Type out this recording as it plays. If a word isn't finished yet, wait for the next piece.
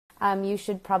you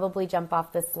should probably jump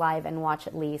off this live and watch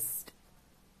at least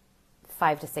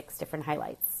 5 to 6 different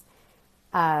highlights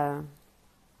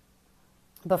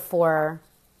before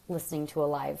listening to a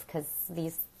live, because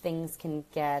these things can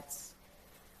get,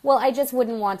 well, I just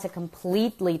wouldn't want to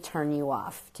completely turn you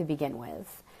off to begin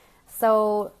with.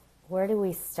 So where do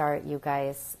we start, you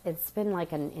guys? It's been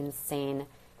like an insane,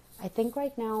 I think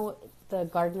right now the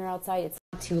gardener outside, it's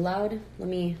not too loud. Let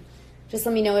me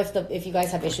know if you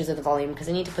guys have issues with the volume, because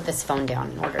I need to put this phone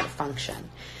down in order to function.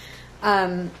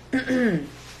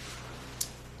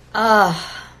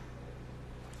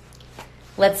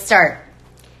 Let's start.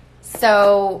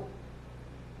 So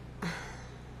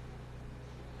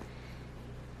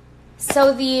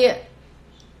the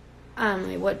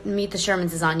what Meet the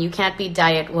Shermans is on. You can't be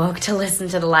diet woke to listen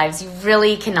to the lives. You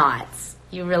really cannot.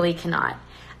 You really cannot.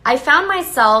 I found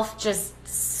myself just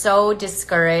so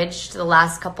discouraged the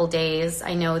last couple days.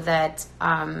 I know that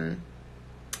I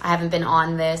haven't been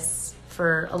on this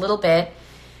for a little bit.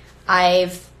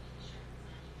 I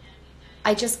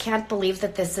just can't believe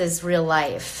that this is real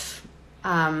life.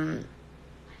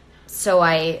 So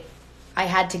I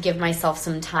had to give myself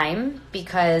some time,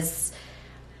 because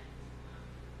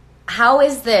how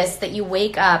is this that you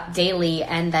wake up daily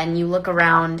and then you look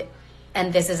around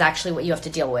and this is actually what you have to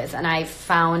deal with? And I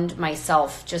found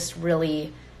myself just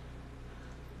really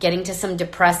getting to some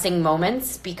depressing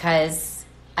moments because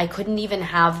I couldn't even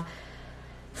have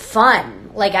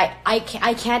fun. Like I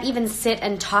can't even sit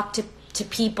and talk to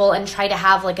people and try to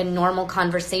have like a normal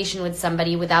conversation with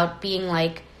somebody without being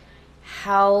like,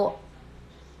 how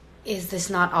is this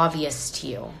not obvious to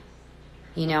you?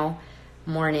 You know,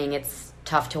 morning, it's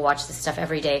tough to watch this stuff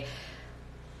every day.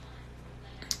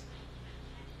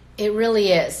 It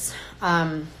really is.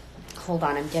 Hold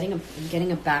on, I'm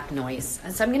getting a back noise.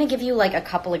 And so I'm going to give you like a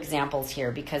couple examples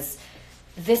here, because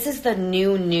this is the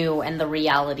new and the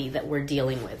reality that we're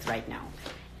dealing with right now.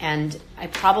 And I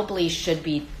probably should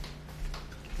be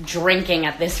drinking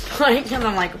at this point, and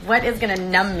I'm like, what is going to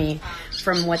numb me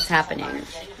from what's happening?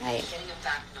 Right.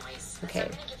 Okay.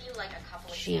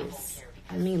 Jeez.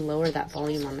 Let me lower that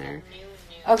volume on there.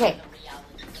 Okay.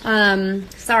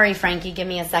 Sorry, Frankie. Give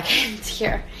me a second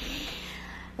here.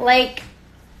 Like,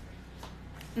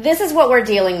 this is what we're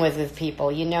dealing with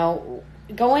people, you know.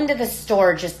 Go into the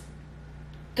store, just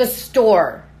the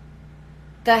store.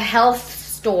 The health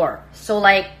store. So,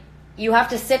 like, you have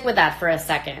to sit with that for a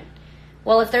second.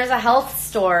 Well, if there's a health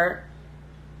store,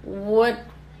 what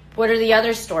are the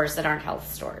other stores that aren't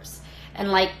health stores?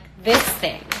 And like this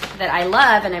thing that I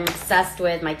love and I'm obsessed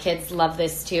with, my kids love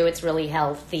this too, it's really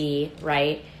healthy,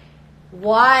 right?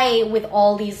 Why with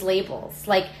all these labels?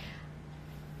 Like,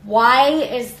 why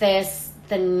is this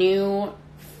the new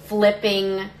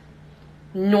flipping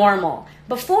normal?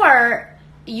 Before,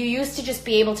 you used to just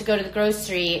be able to go to the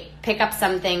grocery, pick up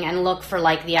something and look for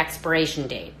like the expiration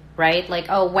date. Right? Like,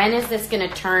 oh, when is this going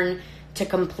to turn to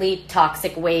complete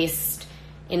toxic waste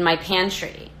in my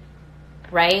pantry?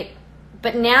 Right?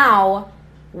 But now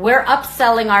we're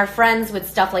upselling our friends with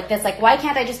stuff like this. Like, why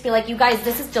can't I just be like, you guys,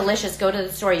 this is delicious. Go to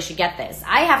the store. You should get this.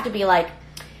 I have to be like,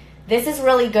 this is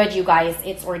really good, you guys.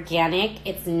 It's organic.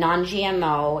 It's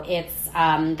non-GMO. It's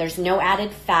there's no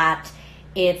added fat.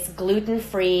 It's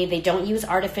gluten-free. They don't use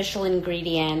artificial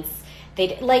ingredients.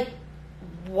 They like,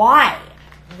 why?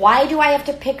 Why do I have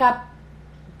to pick up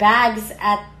bags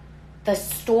at the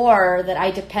store that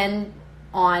I depend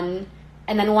on?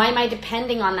 And then why am I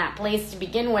depending on that place to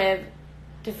begin with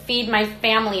to feed my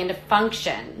family and to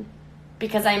function?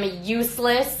 Because I'm a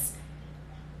useless,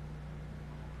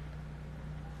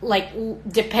 like,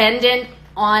 dependent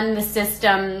on the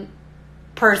system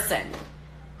person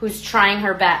who's trying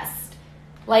her best.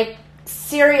 Like,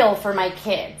 cereal for my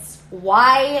kids.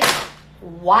 Why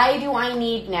do I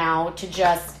need now to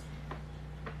just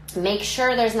make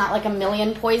sure there's not like a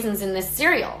million poisons in this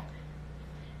cereal?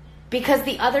 Because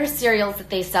the other cereals that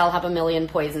they sell have a million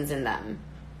poisons in them.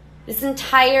 This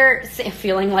entire,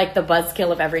 feeling like the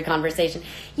buzzkill of every conversation.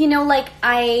 You know, like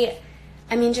I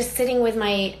mean, just sitting with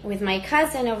my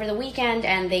cousin over the weekend,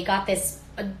 and they got this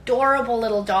adorable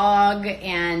little dog,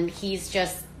 and he's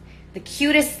just the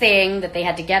cutest thing that they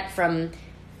had to get from,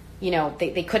 you know,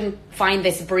 they couldn't find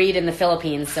this breed in the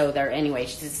Philippines, so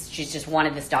she's just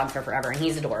wanted this dog for forever, and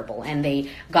he's adorable, and they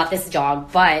got this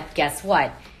dog, but guess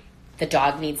what? The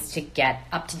dog needs to get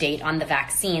up to date on the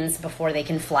vaccines before they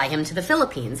can fly him to the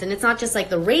Philippines, and it's not just like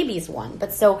the rabies one,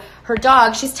 but so her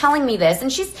dog, she's telling me this,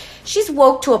 and she's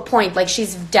woke to a point, like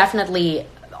she's definitely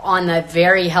on a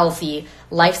very healthy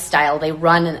lifestyle. They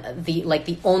run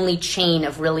the only chain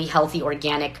of really healthy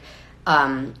organic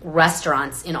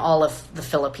restaurants in all of the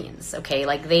Philippines. Okay,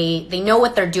 like they know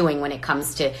what they're doing when it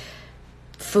comes to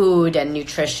food and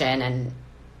nutrition.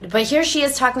 But here she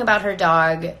is talking about her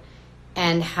dog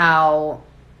and how,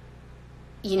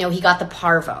 you know, he got the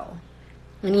parvo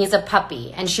and he's a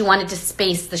puppy, and she wanted to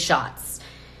space the shots.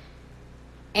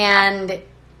 And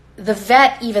the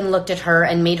vet even looked at her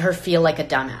and made her feel like a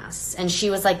dumbass. And she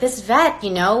was like, this vet,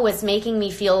 you know, was making me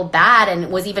feel bad,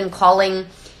 and was even calling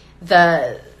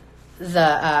the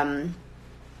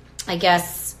I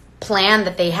guess, plan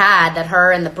that they had, that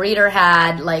her and the breeder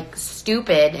had, like,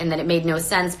 stupid, and that it made no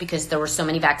sense because there were so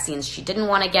many vaccines she didn't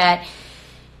want to get.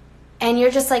 And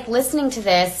you're just like listening to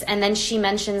this, and then she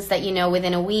mentions that, you know,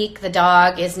 within a week the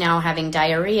dog is now having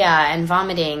diarrhea and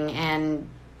vomiting, and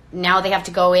now they have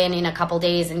to go in a couple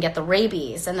days and get the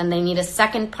rabies, and then they need a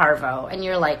second parvo. And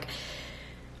you're like,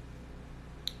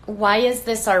 why is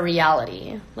this our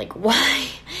reality? Like, why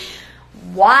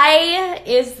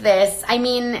is this? I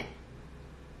mean,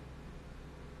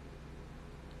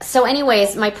 so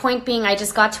anyways, my point being, I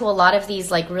just got to a lot of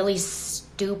these like really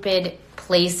stupid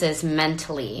places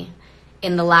mentally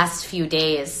in the last few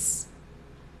days,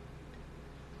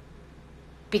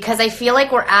 because I feel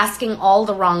like we're asking all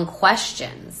the wrong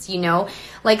questions, you know?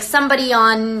 Like somebody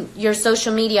on your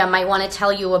social media might want to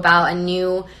tell you about a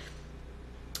new,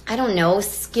 I don't know,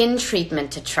 skin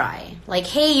treatment to try. Like,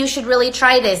 hey, you should really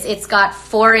try this. It's got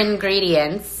 4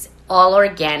 ingredients, all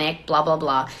organic, blah, blah,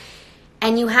 blah.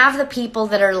 And you have the people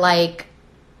that are like,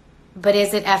 but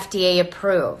is it FDA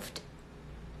approved?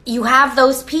 You have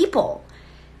those people.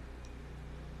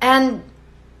 And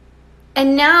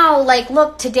now, like,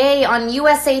 look, today on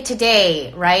USA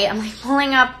Today, right? I'm like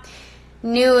pulling up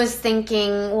news thinking,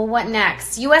 well, what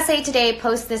next? USA Today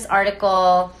posts this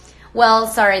article. Well,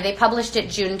 sorry, they published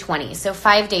it June 20, so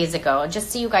 5 days ago,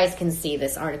 just so you guys can see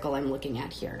this article I'm looking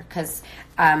at here, because,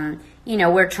 you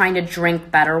know, we're trying to drink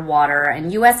better water,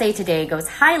 and USA Today goes,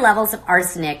 high levels of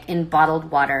arsenic in bottled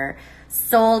water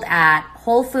sold at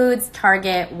Whole Foods,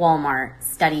 Target, Walmart,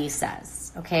 study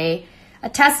says, okay? A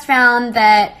test found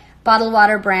that bottled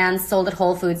water brands sold at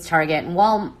Whole Foods, Target, and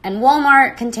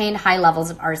Walmart contained high levels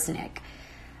of arsenic.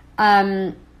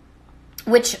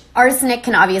 Which arsenic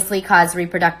can obviously cause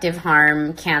reproductive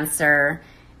harm, cancer.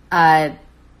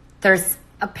 There's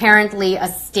apparently a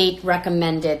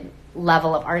state-recommended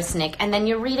level of arsenic. And then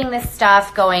you're reading this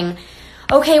stuff going,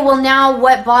 okay, well now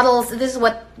what bottles, this is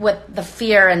what the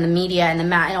fear and the media and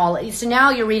and all, so now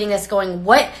you're reading this going,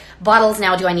 what bottles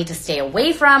now do I need to stay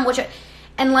away from?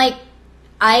 And like,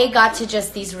 I got to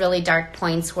just these really dark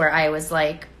points where I was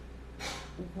like,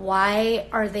 why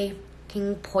are they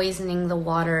poisoning the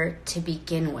water to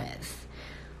begin with?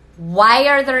 Why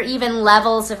are there even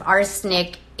levels of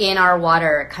arsenic in our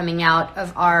water coming out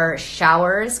of our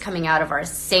showers, coming out of our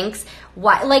sinks?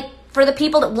 Why? Like, for the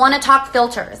people that want to talk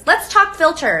filters, let's talk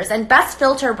filters and best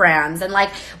filter brands. And like,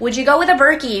 would you go with a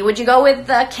Berkey? Would you go with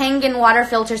the Kangen water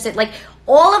filters? Like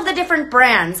all of the different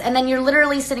brands. And then you're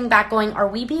literally sitting back going, are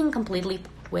we being completely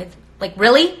with, like,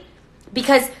 really?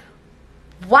 Because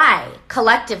why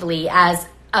collectively as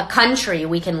a country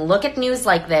we can look at news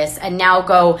like this and now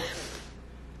go,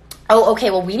 oh, okay,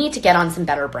 well, we need to get on some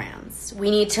better brands.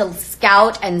 We need to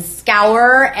scout and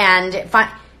scour and find,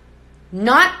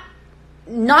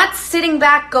 not sitting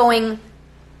back going,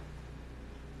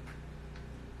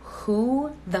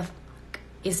 who the fuck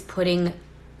is putting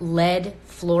lead,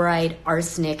 fluoride,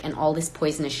 arsenic, and all this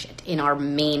poisonous shit in our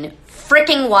main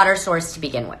freaking water source to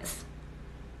begin with?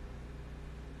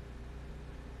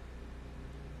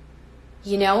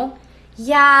 You know?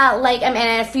 Yeah, like, I mean,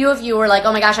 and a few of you were like,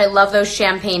 oh my gosh, I love those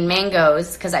champagne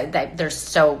mangoes, because they're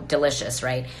so delicious,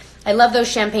 right? I love those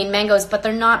champagne mangoes, but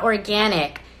they're not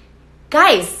organic.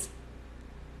 Guys,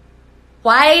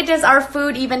 why does our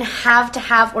food even have to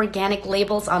have organic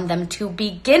labels on them to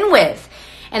begin with?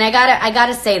 And I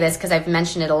gotta say this, because I've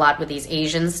mentioned it a lot with these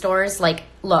Asian stores. Like,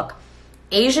 look,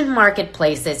 Asian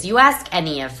marketplaces, you ask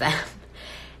any of them,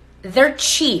 they're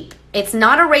cheap. It's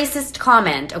not a racist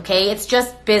comment, okay? It's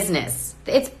just business.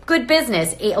 It's good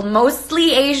business.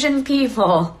 Mostly Asian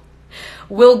people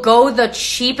will go the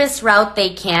cheapest route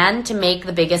they can to make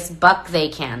the biggest buck they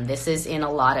can. This is in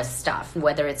a lot of stuff.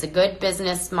 Whether it's a good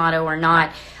business motto or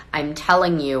not, I'm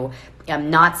telling you, I'm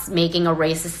not making a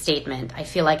racist statement. I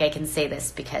feel like I can say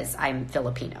this because I'm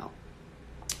Filipino.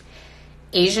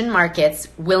 Asian markets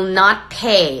will not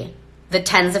pay the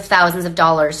tens of thousands of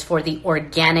dollars for the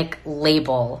organic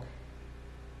label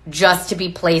just to be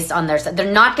placed on their site.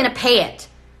 They're not going to pay it,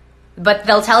 but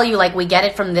they'll tell you, like, we get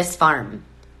it from this farm.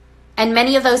 And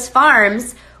many of those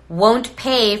farms won't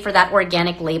pay for that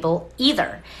organic label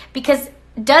either. Because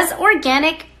does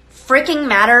organic freaking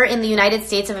matter in the United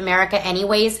States of America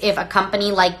anyways if a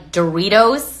company like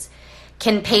Doritos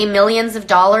can pay millions of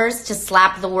dollars to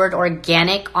slap the word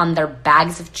organic on their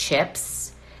bags of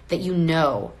chips that you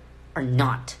know are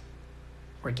not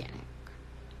organic.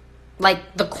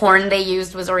 Like the corn they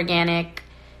used was organic,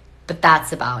 but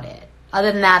that's about it.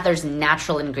 Other than that, there's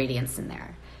natural ingredients in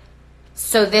there.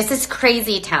 So this is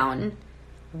crazy town.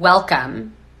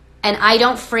 Welcome. And I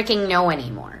don't freaking know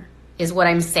anymore, is what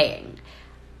I'm saying.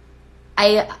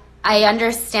 I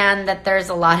understand that there's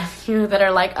a lot of you that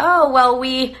are like, oh, well,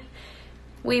 we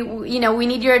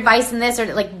need your advice in this,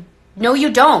 or like, no, you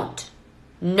don't.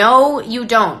 No, you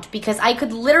don't. Because I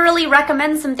could literally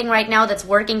recommend something right now that's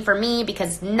working for me,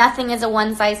 because nothing is a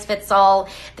one size fits all,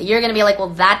 that you're going to be like, well,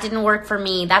 that didn't work for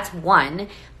me. That's one.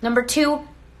 Number two,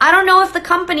 I don't know if the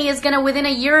company is going to within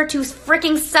a year or two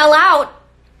freaking sell out.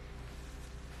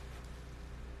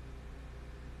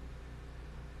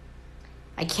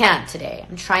 I can't today.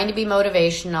 I'm trying to be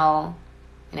motivational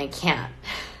and I can't.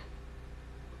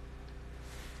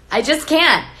 I just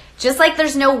can't. Just like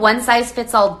there's no one size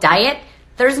fits all diet,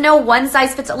 there's no one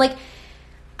size fits all. Like,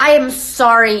 I am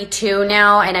sorry too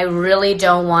now, and I really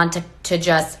don't want to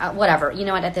just, whatever. You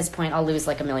know what? At this point, I'll lose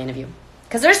like 1 million of you.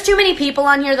 Because there's too many people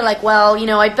on here that are like, well,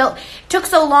 took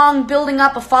so long building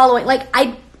up a following. Like,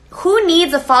 who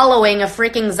needs a following of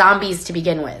freaking zombies to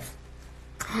begin with?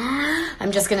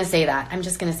 I'm just going to say that.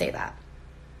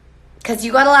 Because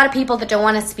you got a lot of people that don't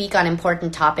want to speak on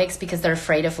important topics because they're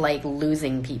afraid of, like,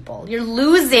 losing people. You're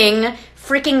losing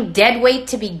freaking dead weight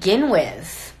to begin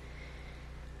with.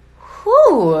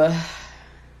 Whew.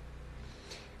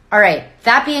 All right.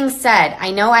 That being said,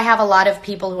 I know I have a lot of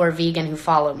people who are vegan who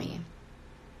follow me.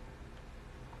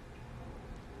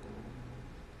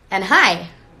 And hi.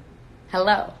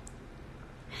 Hello.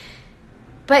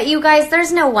 But you guys,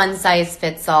 there's no one size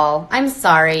fits all. I'm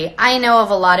sorry. I know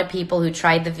of a lot of people who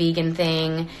tried the vegan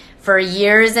thing for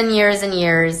years and years and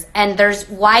years. And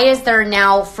why is there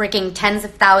now freaking tens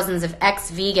of thousands of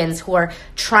ex-vegans who are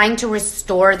trying to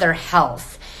restore their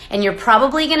health? And you're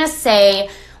probably going to say,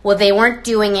 well, they weren't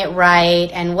doing it right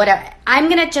and whatever. I'm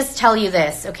going to just tell you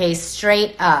this, okay,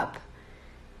 straight up.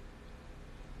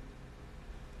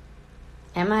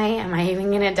 Am I even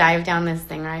going to dive down this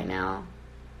thing right now?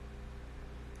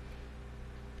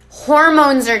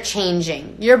 Hormones are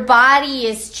changing. Your body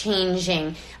is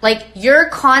changing. Like, you're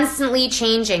constantly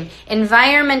changing.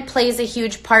 Environment plays a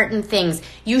huge part in things.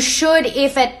 You should,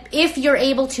 if you're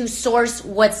able to source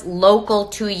what's local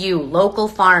to you, local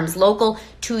farms, local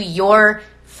to your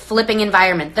flipping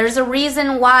environment. There's a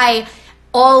reason why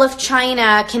all of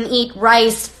China can eat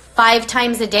rice 5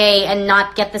 times a day and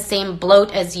not get the same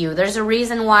bloat as you. There's a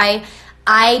reason why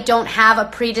I don't have a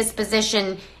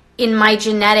predisposition in my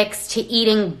genetics to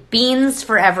eating beans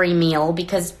for every meal,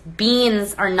 because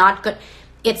beans are not good.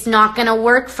 It's not going to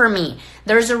work for me.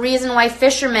 There's a reason why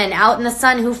fishermen out in the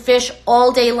sun who fish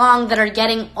all day long that are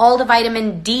getting all the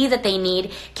vitamin D that they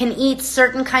need can eat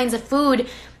certain kinds of food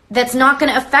that's not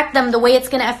going to affect them the way it's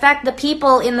going to affect the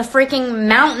people in the freaking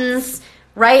mountains,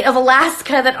 right, of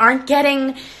Alaska that aren't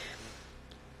getting.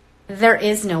 There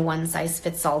is no one size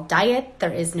fits all diet.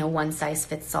 There is no one size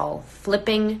fits all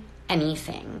flipping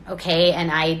anything, okay? And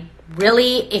I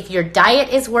really, if your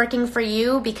diet is working for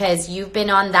you because you've been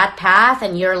on that path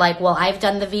and you're like, well, I've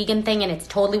done the vegan thing and it's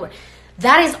totally working,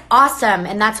 that is awesome,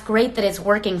 and that's great that it's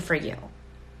working for you.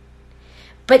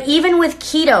 But even with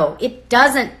keto, it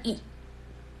doesn't.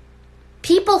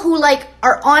 People who like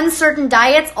are on certain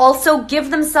diets also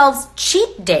give themselves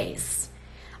cheat days.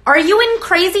 Are you in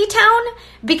crazy town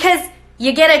because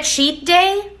you get a cheat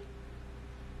day?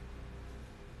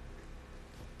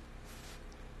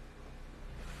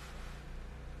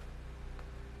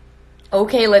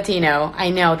 Okay, Latino. I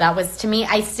know that was, to me,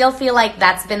 I still feel like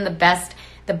that's been the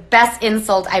best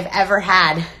insult I've ever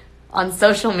had on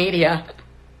social media.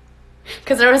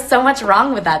 Because there was so much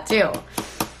wrong with that too.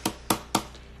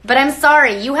 But I'm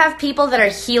sorry, you have people that are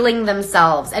healing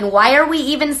themselves. And why are we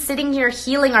even sitting here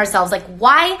healing ourselves? Like,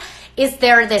 why is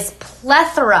there this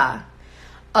plethora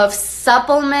of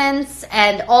supplements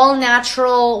and all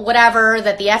natural whatever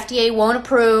that the FDA won't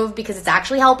approve because it's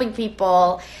actually helping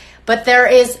people? But there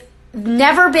is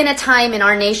never been a time in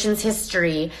our nation's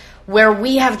history where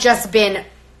we have just been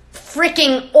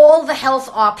freaking all the health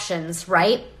options,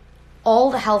 right?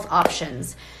 All the health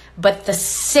options, but the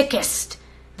sickest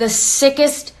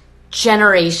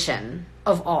generation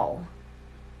of all.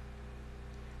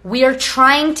 We are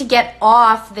trying to get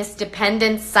off this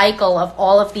dependent cycle of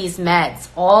all of these meds,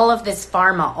 all of this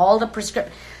pharma, all the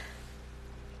prescription.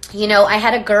 You know, I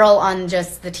had a girl on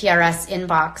just the TRS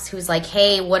inbox who's like,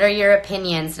 hey, what are your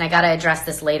opinions? And I got to address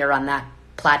this later on that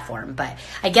platform, but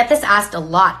I get this asked a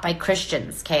lot by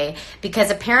Christians, okay? Because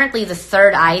apparently the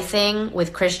third eye thing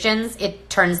with Christians, it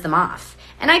turns them off.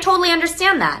 And I totally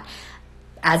understand that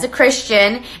as a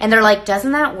Christian. And they're like,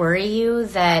 doesn't that worry you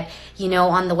that, you know,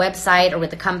 on the website or with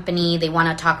the company, they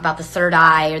want to talk about the third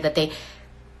eye, or that they...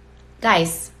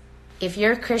 Guys, if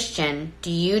you're a Christian, do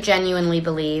you genuinely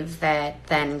believe that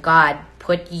then God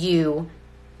put you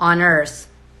on earth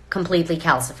completely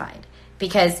calcified?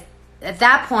 Because at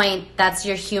that point, that's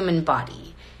your human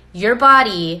body. Your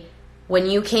body, when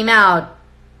you came out,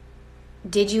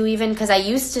 did you even... Because I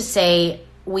used to say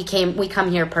we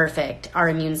come here perfect, our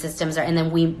immune systems are, and then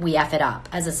we F it up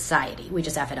as a society. We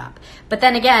just F it up. But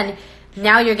then again,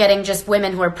 now you're getting just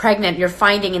women who are pregnant. You're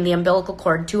finding in the umbilical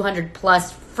cord 200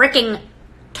 plus freaking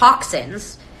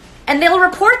toxins. And they'll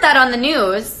report that on the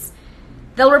news.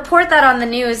 They'll report that on the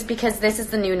news because this is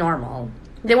the new normal.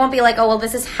 They won't be like, oh, well,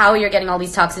 this is how you're getting all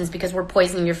these toxins because we're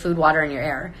poisoning your food, water, and your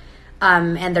air.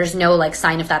 And there's no like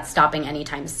sign of that stopping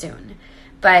anytime soon.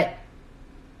 But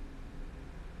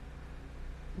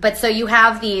so you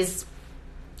have these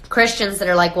Christians that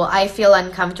are like, well, I feel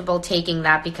uncomfortable taking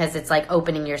that because it's like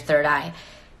opening your third eye.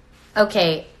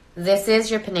 Okay, this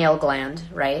is your pineal gland,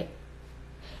 right?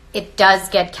 It does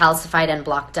get calcified and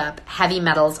blocked up. Heavy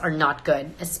metals are not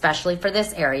good, especially for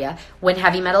this area. When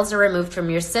heavy metals are removed from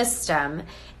your system,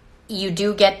 you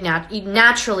do get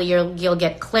naturally you'll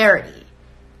get clarity.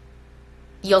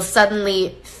 You'll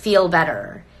suddenly feel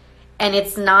better. And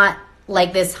it's not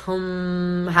like this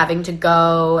having to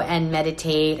go and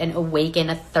meditate and awaken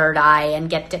a third eye and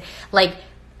get to, like,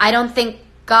 I don't think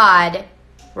God,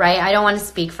 right? I don't want to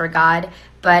speak for God,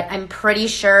 but I'm pretty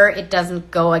sure it doesn't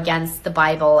go against the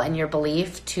Bible and your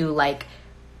belief to like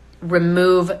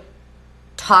remove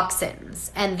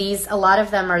toxins. And a lot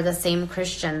of them are the same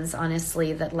Christians,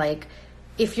 honestly, that like,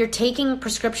 if you're taking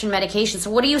prescription medication,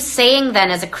 so what are you saying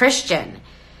then as a Christian?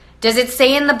 Does it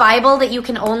say in the Bible that you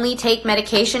can only take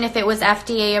medication if it was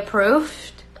FDA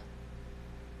approved?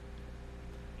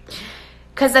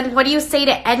 Because then what do you say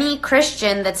to any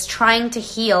Christian that's trying to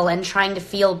heal and trying to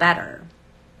feel better?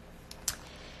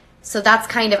 So that's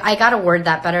kind of, I got to word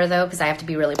that better though, because I have to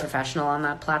be really professional on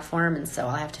that platform. And so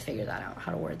I'll have to figure that out,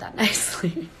 how to word that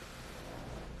nicely.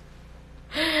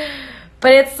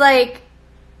 But it's like,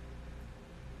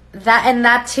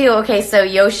 that too, okay, so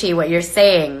Yoshi, what you're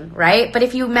saying, right? But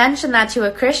if you mention that to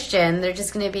a Christian, they're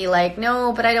just going to be like,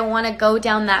 no, but I don't want to go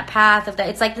down that path of that.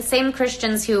 It's like the same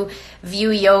Christians who view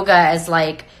yoga as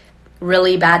like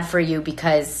really bad for you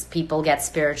because people get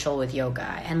spiritual with yoga.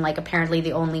 And like apparently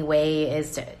the only way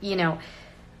is to, you know,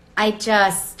 I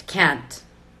just can't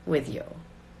with you.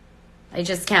 I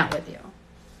just can't with you.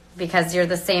 Because you're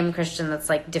the same Christian that's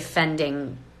like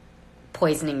defending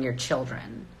poisoning your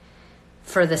children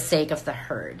for the sake of the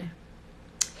herd.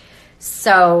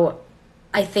 So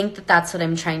I think that that's what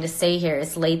I'm trying to say here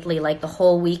is lately, like the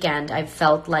whole weekend, I've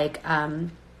felt like pretty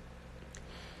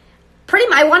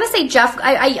much, I want to say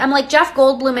I'm like Jeff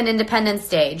Goldblum in Independence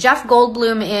Day, Jeff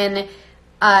Goldblum in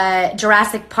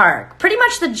Jurassic Park, pretty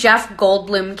much the Jeff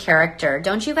Goldblum character.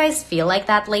 Don't you guys feel like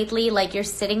that lately? Like you're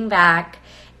sitting back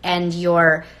and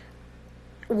you're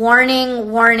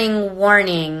warning,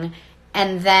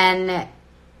 and then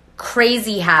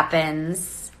crazy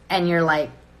happens and you're like,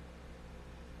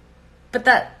 but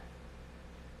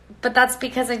that's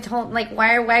because I told, like,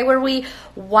 why were we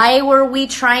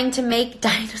trying to make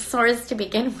dinosaurs to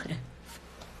begin with?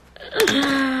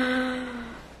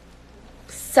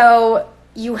 So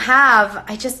you have,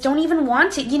 I just don't even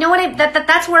want to, you know what,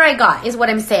 that's where I got, is what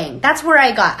I'm saying. That's where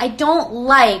I got. I don't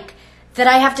like that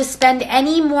I have to spend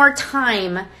any more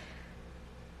time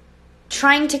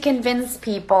trying to convince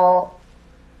people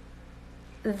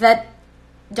that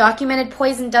documented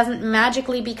poison doesn't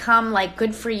magically become like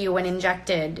good for you when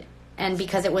injected and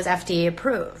because it was FDA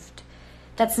approved.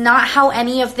 That's not how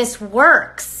any of this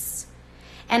works.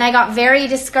 And I got very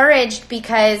discouraged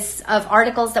because of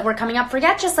articles that were coming up.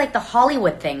 Forget just like the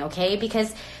Hollywood thing, okay?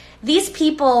 Because these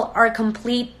people are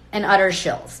complete and utter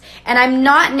shills. And I'm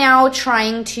not now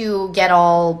trying to get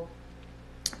all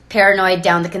paranoid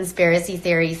down the conspiracy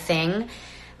theory thing,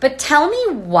 but tell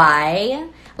me why.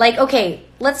 Like, okay,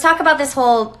 let's talk about this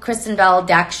whole Kristen Bell,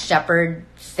 Dax Shepard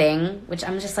thing, which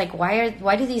I'm just like,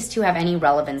 why do these two have any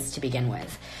relevance to begin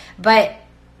with? But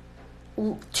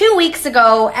 2 weeks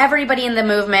ago, everybody in the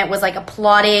movement was like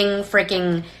applauding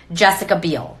freaking Jessica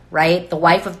Biel, right? The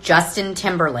wife of Justin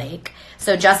Timberlake.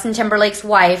 So Justin Timberlake's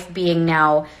wife being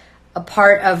now a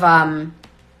part of, I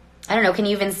don't know, can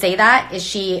you even say that? Is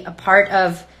she a part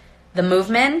of the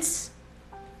movement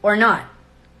or not?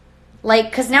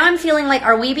 Like, because now I'm feeling like,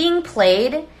 are we being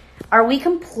played? Are we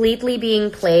completely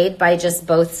being played by just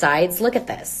both sides? Look at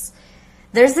this.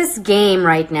 There's this game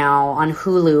right now on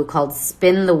Hulu called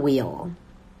Spin the Wheel.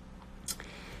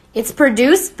 It's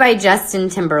produced by Justin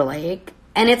Timberlake,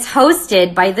 and it's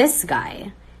hosted by this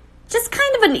guy. Just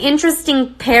kind of an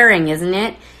interesting pairing, isn't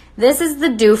it? This is the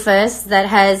doofus that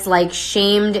has like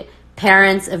shamed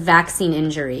parents of vaccine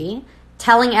injury,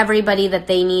 telling everybody that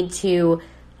they need to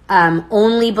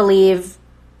only believe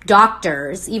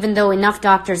doctors, even though enough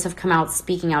doctors have come out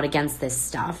speaking out against this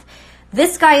stuff.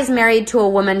 This guy is married to a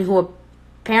woman who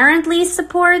apparently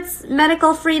supports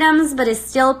medical freedoms, but is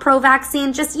still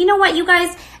pro-vaccine. Just, you know what, you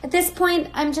guys, at this point,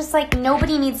 I'm just like,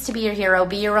 nobody needs to be your hero.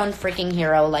 Be your own freaking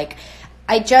hero. Like,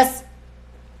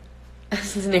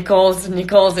 Nicole's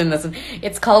in this one.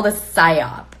 It's called a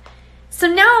psyop. So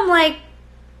now I'm like,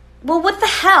 well, what the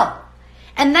hell?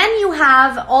 And then you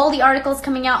have all the articles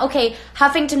coming out. Okay,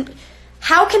 Huffington,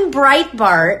 how can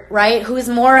Breitbart, right, who's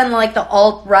more on like the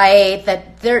alt-right,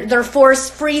 that they're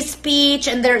forced free speech,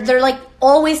 and they're like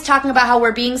always talking about how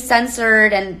we're being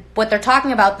censored, and what they're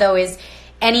talking about though is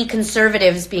any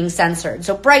conservatives being censored.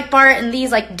 So Breitbart and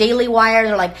these like Daily Wire,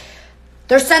 they're like,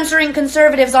 they're censoring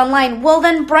conservatives online. Well,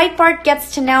 then Breitbart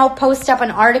gets to now post up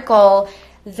an article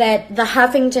that the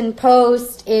Huffington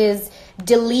Post is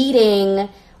deleting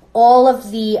all of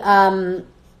the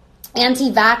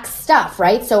anti-vax stuff,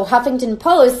 right? So Huffington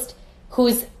Post,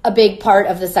 who's a big part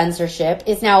of the censorship,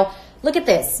 is now, look at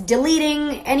this,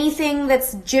 deleting anything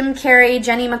that's Jim Carrey,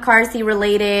 Jenny McCarthy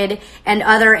related, and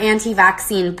other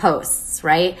anti-vaccine posts,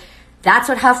 right? That's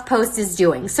what HuffPost is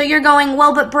doing. So you're going,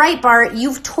 well, but Breitbart,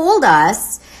 you've told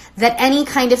us that any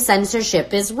kind of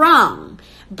censorship is wrong.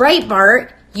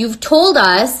 Breitbart, you've told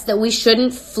us that we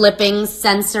shouldn't flipping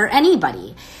censor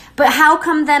anybody. But how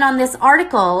come then on this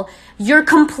article, you're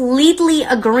completely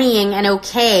agreeing and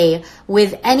okay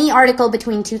with any article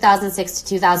between 2006 to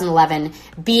 2011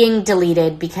 being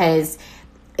deleted because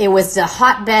it was a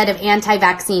hotbed of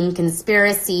anti-vaccine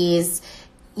conspiracies,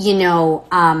 you know,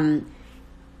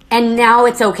 and now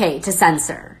it's okay to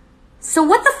censor. So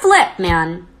what the flip,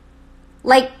 man?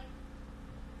 Like,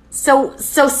 so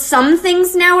some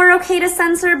things now are okay to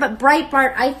censor, but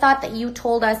Breitbart, I thought that you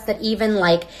told us that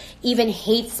even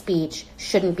hate speech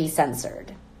shouldn't be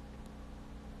censored.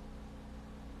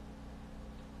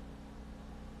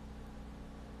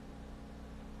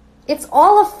 It's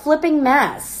all a flipping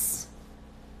mess.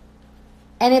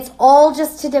 And it's all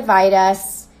just to divide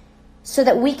us so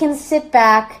that we can sit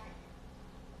back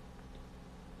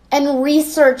and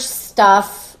research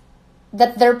stuff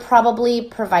that they're probably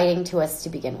providing to us to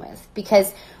begin with.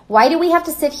 Because why do we have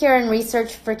to sit here and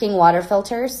research freaking water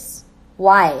filters?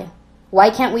 Why? Why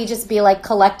can't we just be like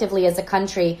collectively as a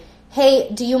country,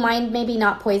 hey, do you mind maybe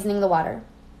not poisoning the water?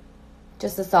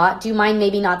 Just a thought. Do you mind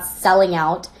maybe not selling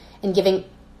out and giving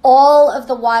all of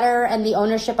the water and the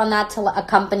ownership on that to a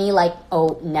company like,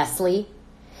 Nestle?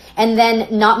 And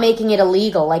then not making it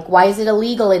illegal. Like, why is it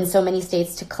illegal in so many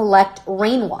states to collect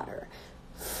rainwater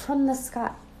from the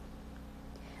sky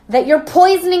that you're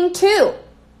poisoning too?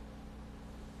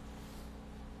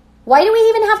 Why do we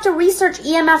even have to research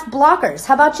EMF blockers?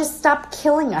 How about just stop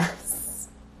killing us?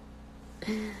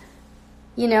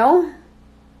 You know?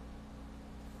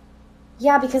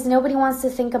 Yeah, because nobody wants to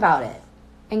think about it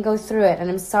and go through it. And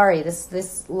I'm sorry,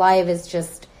 this live is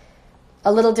just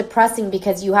a little depressing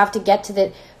because you have to get to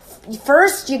the...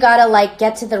 First, you gotta like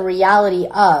get to the reality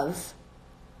of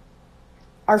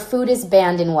our food is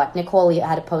banned in what? Nicole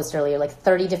had a post earlier, like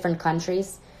 30 different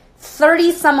countries.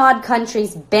 30 some odd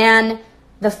countries ban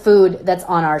the food that's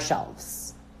on our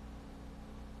shelves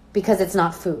because it's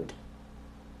not food.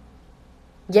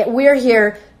 Yet we're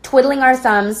here twiddling our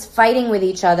thumbs, fighting with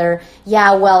each other.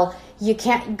 Yeah, well, you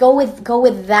can't go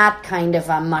with that kind of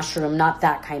a mushroom, not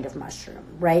that kind of mushroom,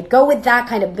 right? Go with that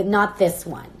kind of, but not this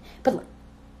one. But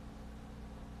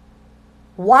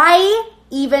why,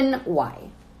 even why,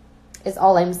 is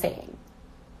all I'm saying.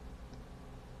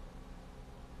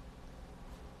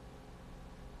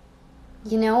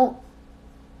 You know,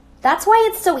 that's why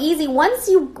it's so easy. Once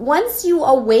you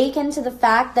awaken to the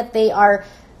fact that they are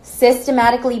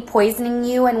systematically poisoning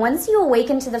you, and once you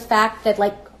awaken to the fact that,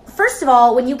 like, first of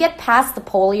all, when you get past the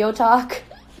polio talk,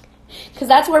 because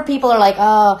that's where people are like,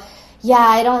 oh, yeah,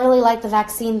 I don't really like the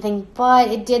vaccine thing, but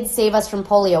it did save us from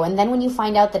polio. And then when you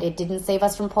find out that it didn't save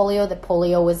us from polio, that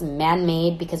polio was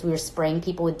man-made because we were spraying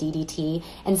people with DDT,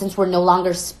 and since we're no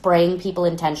longer spraying people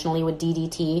intentionally with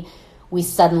DDT, we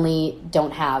suddenly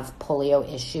don't have polio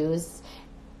issues.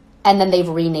 And then they've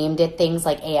renamed it things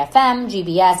like AFM,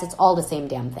 GBS, it's all the same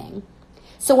damn thing.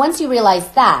 So once you realize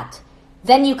that,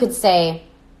 then you could say,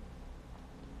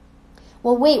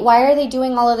 Well, wait, why are they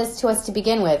doing all of this to us to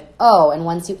begin with? Oh, and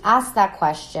once you ask that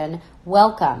question,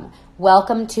 welcome.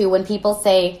 Welcome to, when people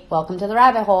say, welcome to the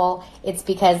rabbit hole, it's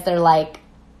because they're like,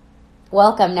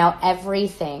 welcome. Now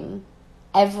everything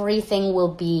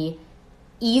will be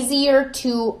easier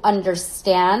to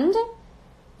understand,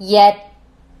 yet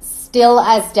still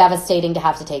as devastating to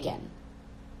have to take in.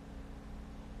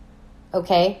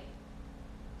 Okay?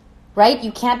 Right?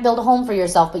 You can't build a home for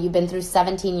yourself, but you've been through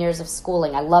 17 years of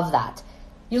schooling. I love that.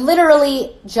 You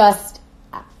literally just...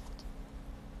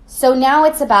 So now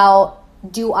it's about,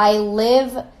 do I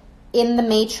live in the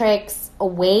matrix,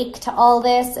 awake to all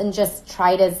this, and just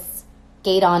try to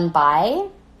skate on by?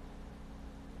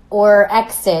 Or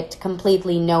exit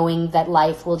completely knowing that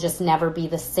life will just never be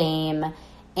the same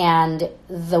and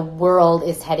the world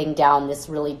is heading down this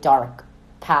really dark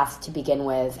path to begin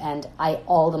with, and I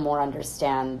all the more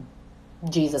understand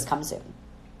Jesus comes soon.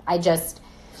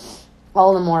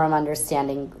 All the more I'm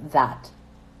understanding that.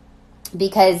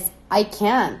 Because I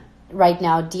can't right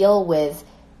now deal with,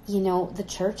 the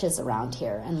churches around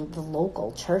here, and the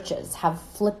local churches have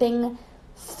flipping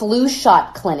flu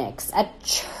shot clinics at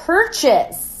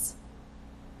churches.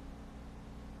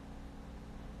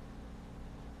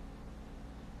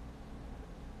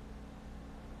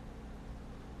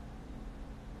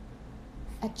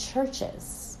 At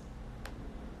churches.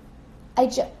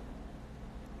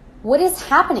 What is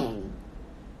happening?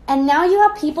 And now you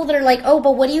have people that are like, oh,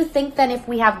 but what do you think then if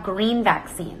we have green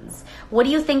vaccines? What do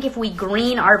you think if we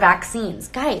green our vaccines?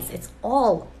 Guys, it's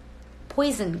all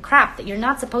poison crap that you're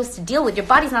not supposed to deal with. Your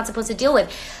body's not supposed to deal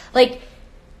with. Like,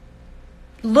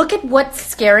 look at what's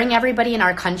scaring everybody in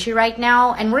our country right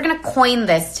now. And we're going to coin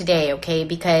this today, okay?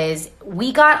 Because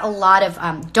we got a lot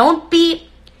of, don't be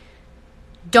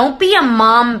a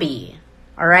mombi,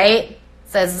 all right?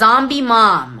 It's a zombie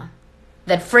mom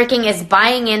that freaking is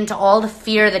buying into all the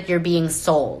fear that you're being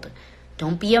sold.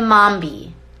 Don't be a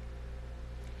mombi.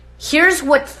 Here's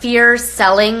what fear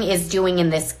selling is doing in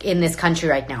this country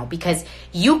right now, because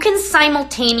you can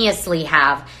simultaneously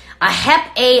have a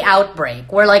Hep A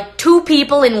outbreak where like 2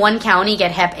 people in one county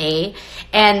get Hep A,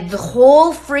 and the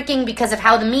whole freaking, because of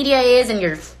how the media is and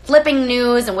your flipping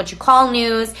news and what you call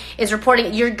news is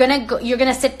reporting, you're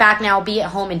gonna sit back now, be at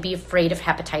home, and be afraid of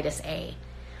hepatitis A.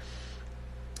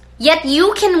 Yet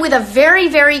you can, with a very,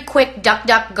 very quick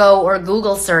DuckDuckGo or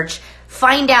Google search,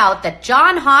 find out that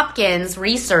Johns Hopkins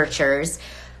researchers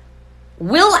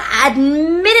will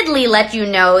admittedly let you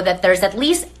know that there's at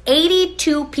least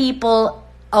 82 people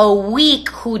a week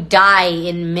who die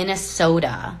in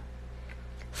Minnesota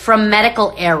from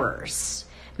medical errors,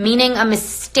 meaning a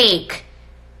mistake,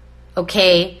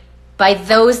 okay, by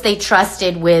those they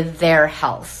trusted with their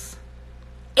health.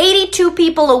 82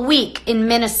 people a week in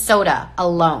Minnesota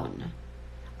alone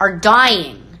are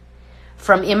dying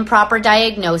from improper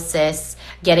diagnosis,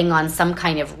 getting on some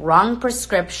kind of wrong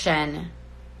prescription.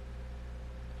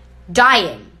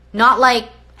 Dying, not like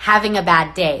having a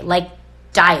bad day, like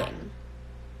dying.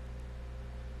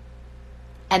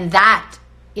 And that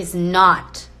is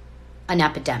not an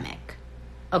epidemic,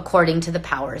 according to the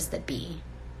powers that be.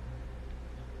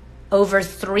 Over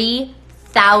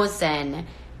 3,000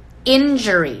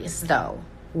 injuries, though,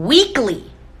 weekly.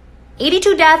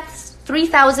 82 deaths,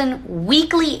 3,000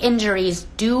 weekly injuries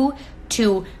due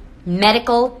to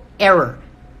medical error.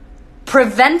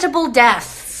 Preventable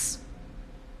deaths.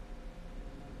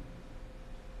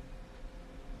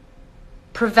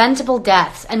 Preventable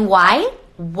deaths. And why?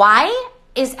 Why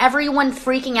is everyone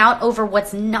freaking out over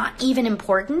what's not even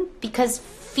important? Because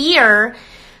fear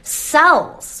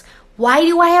sells. Why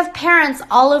do I have parents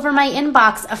all over my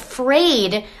inbox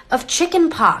afraid of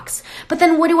chicken pox? But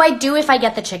then what do I do if I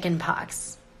get the chicken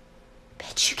pox?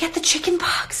 Bitch, you get the chicken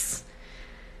pox.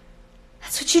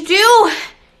 That's what you do,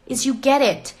 is you get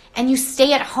it. And you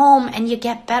stay at home and you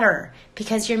get better.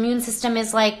 Because your immune system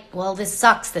is like, well, this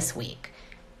sucks this week.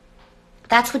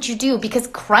 That's what you do. Because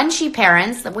crunchy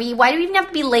parents, why do you even have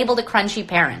to be labeled a crunchy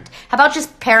parent? How about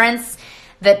just parents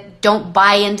that don't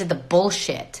buy into the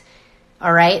bullshit?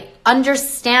 All right?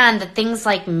 Understand that things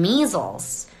like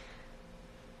measles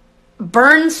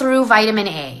burn through vitamin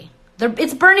A.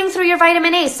 It's burning through your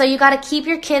vitamin A, so you got to keep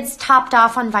your kids topped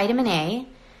off on vitamin A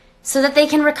so that they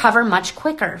can recover much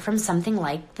quicker from something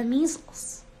like the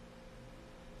measles.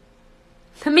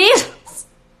 The measles.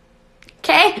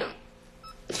 Okay?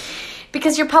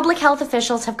 Because your public health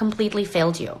officials have completely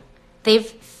failed you. They've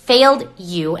failed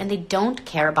you, and they don't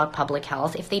care about public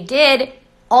health. If they did,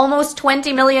 almost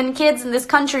 20 million kids in this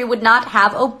country would not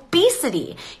have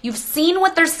obesity. You've seen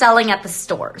what they're selling at the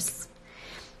stores.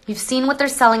 We've seen what they're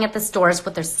selling at the stores,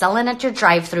 what they're selling at your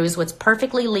drive-thrus, what's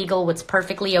perfectly legal, what's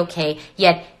perfectly okay.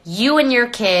 Yet you and your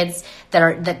kids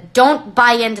that don't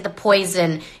buy into the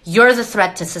poison, you're the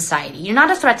threat to society. You're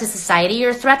not a threat to society,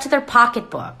 you're a threat to their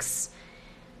pocketbooks.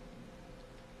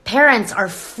 Parents are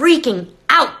freaking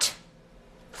out.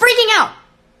 Freaking out.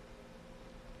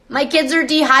 My kids are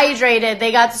dehydrated.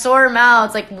 They got sore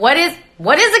mouths. Like, what is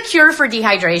a cure for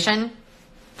dehydration?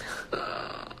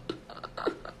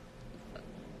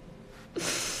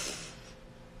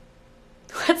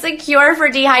 What's a cure for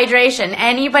dehydration?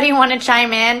 Anybody want to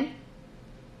chime in?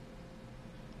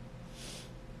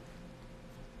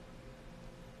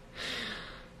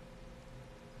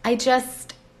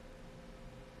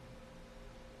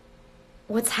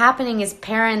 What's happening is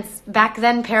back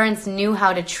then parents knew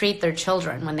how to treat their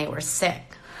children when they were sick.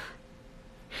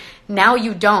 Now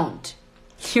you don't.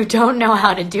 You don't know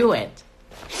how to do it.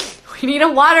 We need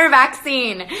a water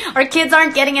vaccine. Our kids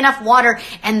aren't getting enough water,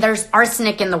 and there's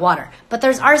arsenic in the water. But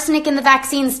there's arsenic in the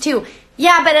vaccines too.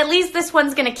 Yeah, but at least this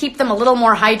one's going to keep them a little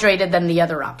more hydrated than the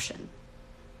other option.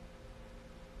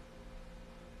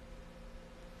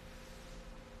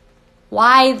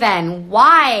 Why then?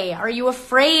 Why are you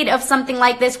afraid of something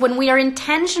like this when we are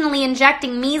intentionally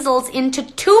injecting measles into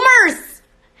tumors?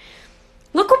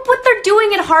 Look at what they're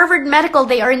doing at Harvard Medical.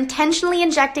 They are intentionally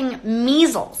injecting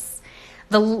measles,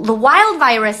 the wild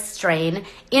virus strain,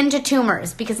 into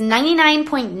tumors because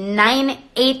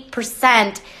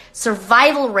 99.98%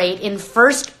 survival rate in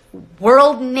first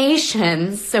world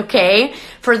nations, okay,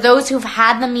 for those who've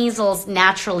had the measles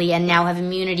naturally and now have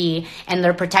immunity and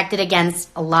they're protected against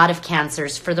a lot of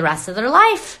cancers for the rest of their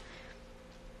life.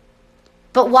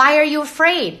 But why are you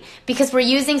afraid? Because we're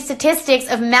using statistics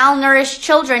of malnourished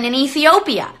children in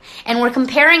Ethiopia and we're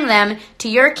comparing them to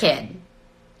your kid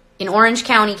in Orange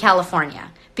County,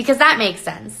 California. Because that makes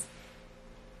sense.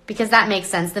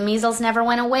 The measles never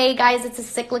went away, guys. It's a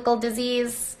cyclical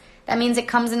disease. That means it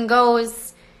comes and goes.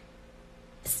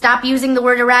 Stop using the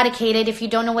word eradicated if you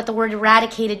don't know what the word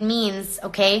eradicated means,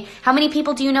 okay? How many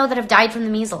people do you know that have died from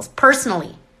the measles,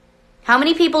 personally? How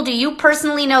many people do you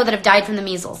personally know that have died from the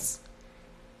measles?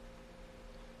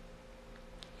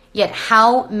 Yet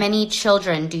how many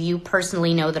children do you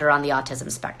personally know that are on the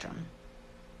autism spectrum?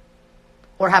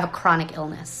 Or have a chronic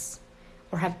illness?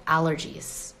 Or have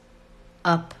allergies?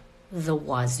 Up the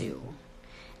wazoo.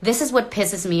 This is what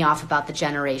pisses me off about the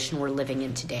generation we're living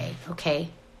in today, okay?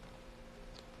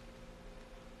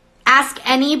 Ask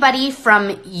anybody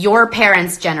from your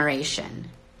parents' generation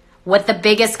what the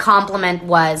biggest compliment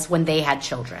was when they had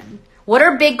children. What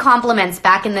are big compliments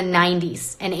back in the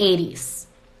 90s and 80s?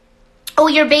 Oh,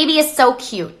 your baby is so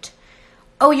cute.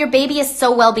 Oh, your baby is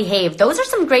so well behaved. Those are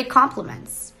some great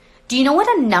compliments. Do you know what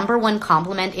a number one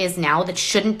compliment is now that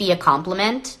shouldn't be a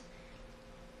compliment?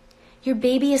 Your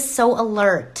baby is so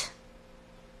alert.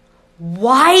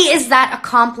 Why is that a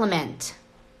compliment?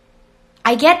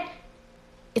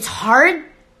 It's hard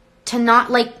to not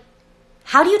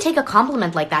how do you take a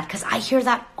compliment like that? Because I hear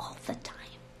that all the time.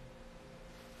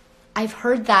 I've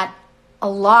heard that a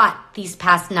lot these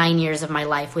past 9 years of my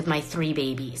life with my 3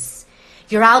 babies.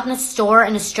 You're out in a store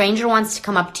and a stranger wants to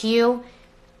come up to you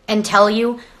and tell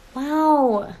you,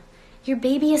 wow, your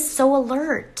baby is so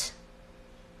alert.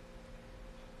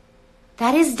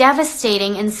 That is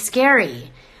devastating and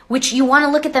scary, which you want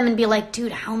to look at them and be like,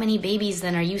 dude, how many babies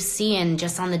then are you seeing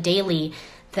just on the daily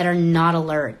that are not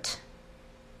alert?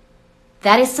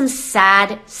 That is some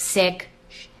sad, sick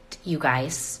shit, you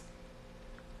guys.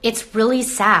 It's really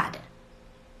sad.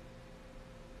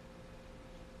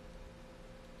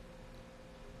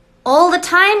 All the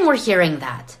time we're hearing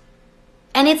that.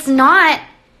 And it's not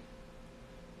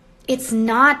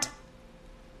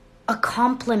a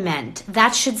compliment.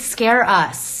 That should scare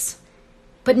us.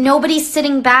 But nobody's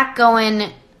sitting back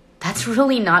going, that's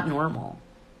really not normal.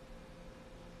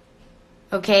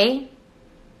 Okay?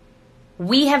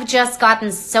 We have just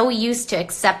gotten so used to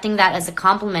accepting that as a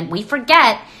compliment. We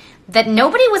forget that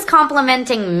nobody was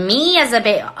complimenting me as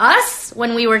us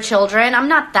when we were children. I'm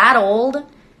not that old.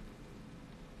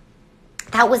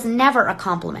 That was never a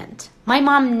compliment. My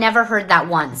mom never heard that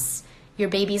once. Your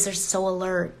babies are so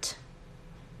alert.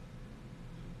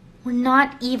 We're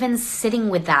not even sitting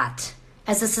with that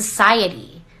as a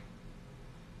society.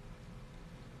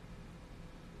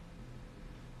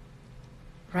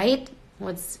 Right?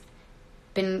 What's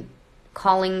been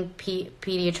calling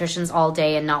pediatricians all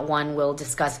day and not one will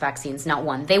discuss vaccines. Not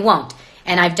one. They won't.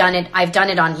 And I've done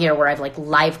it on here where I've like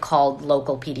live called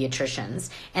local pediatricians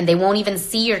and they won't even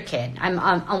see your kid. I'm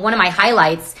on one of my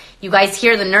highlights. You guys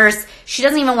hear the nurse. She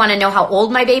doesn't even want to know how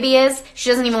old my baby is. She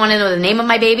doesn't even want to know the name of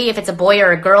my baby. If it's a boy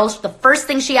or a girl, the first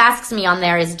thing she asks me on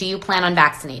there is, do you plan on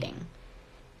vaccinating?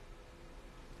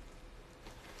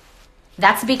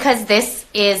 That's because this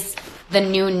is the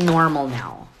new normal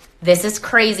now. This is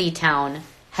crazy town.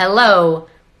 Hello,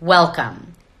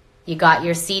 welcome. You got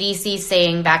your CDC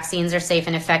saying vaccines are safe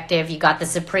and effective. You got the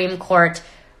Supreme Court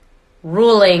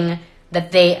ruling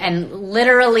that and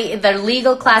literally the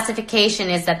legal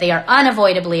classification is that they are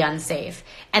unavoidably unsafe.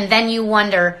 And then you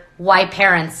wonder why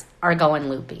parents are going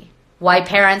loopy. Why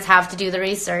parents have to do the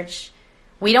research.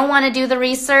 We don't want to do the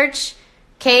research.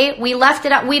 Okay, we left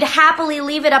it up. We'd happily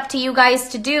leave it up to you guys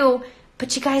to do,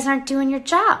 but you guys aren't doing your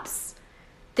jobs.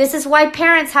 This is why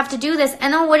parents have to do this.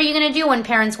 And then what are you going to do when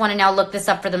parents want to now look this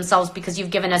up for themselves because you've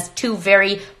given us two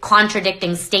very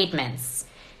contradicting statements?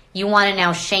 You want to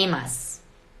now shame us.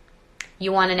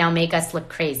 You want to now make us look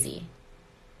crazy,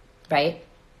 right?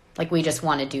 Like we just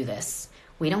want to do this.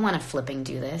 We don't want to flipping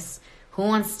do this. Who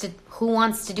wants to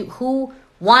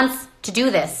do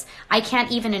this? I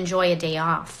can't even enjoy a day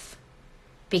off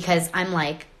because I'm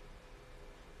like,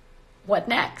 what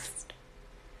next?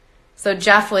 So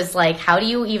Jeff was like, how do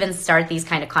you even start these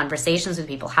kind of conversations with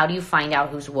people? How do you find out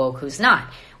who's woke, who's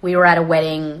not? We were at a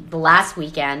wedding the last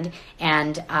weekend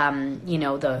and,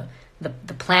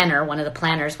 the planner, one of the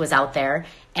planners was out there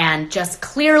and just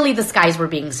clearly the skies were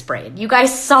being sprayed. You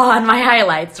guys saw on my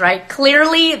highlights, right?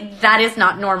 Clearly that is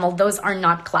not normal. Those are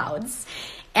not clouds.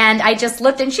 And I just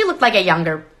looked and she looked like a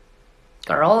younger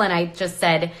girl. And I just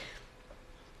said,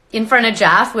 in front of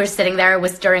Jeff, we're sitting there. It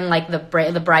was during like the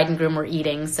bride and groom were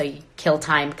eating. So you kill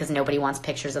time because nobody wants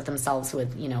pictures of themselves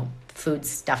with, food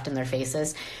stuffed in their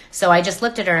faces. So I just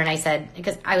looked at her and I said,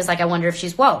 because I was like, I wonder if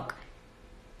she's woke.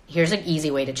 Here's an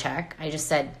easy way to check. I just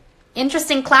said,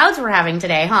 interesting clouds we're having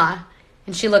today, huh?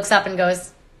 And she looks up and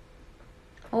goes,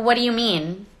 well, what do you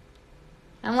mean?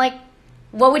 I'm like,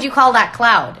 what would you call that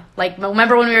cloud? Like,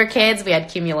 remember when we were kids, we had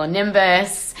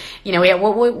cumulonimbus, we had,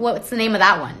 what's the name of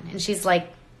that one? And she's like,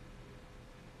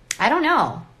 I don't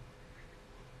know.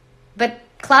 But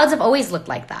clouds have always looked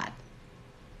like that.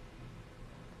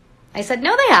 I said,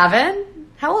 no, they haven't.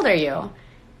 How old are you?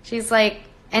 She's like,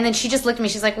 and then she just looked at me.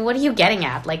 She's like, well, what are you getting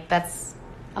at? Like,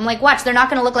 I'm like, watch, they're not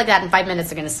going to look like that in 5 minutes.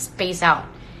 They're going to space out.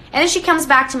 And then she comes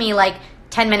back to me like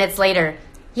 10 minutes later.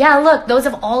 Yeah, look, those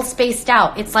have all spaced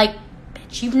out. It's like,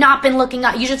 bitch, you've not been looking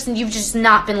up. You've just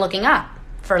not been looking up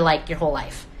for like your whole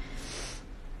life.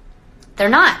 They're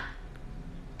not.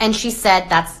 And she said,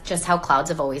 that's just how clouds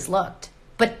have always looked.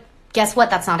 But guess what?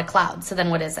 That's not a cloud. So then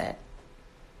what is it?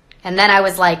 And then I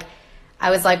was like,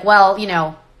 well,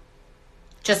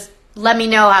 just let me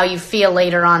know how you feel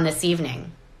later on this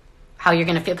evening, how you're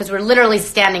going to feel. Because we're literally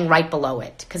standing right below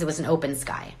it because it was an open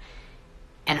sky.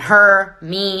 And her,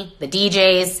 me, the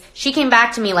DJs, she came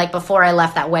back to me like before I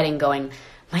left that wedding going,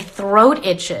 my throat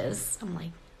itches. I'm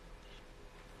like,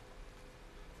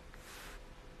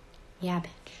 yeah, bitch.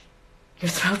 Your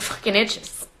throat fucking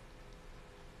itches.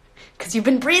 Because you've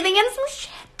been breathing in some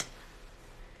shit.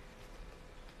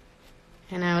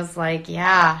 And I was like,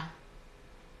 yeah.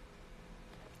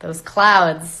 Those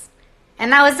clouds.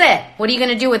 And that was it. What are you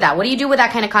going to do with that? What do you do with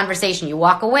that kind of conversation? You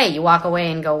walk away. You walk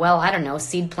away and go, well, I don't know,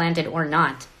 seed planted or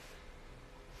not.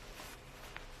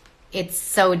 It's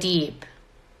so deep,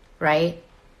 right?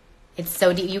 It's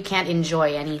so deep. You can't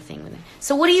enjoy anything with it.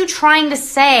 So what are you trying to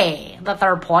say? That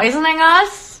they're poisoning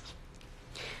us?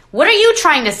 What are you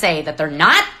trying to say? That they're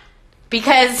not?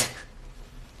 Because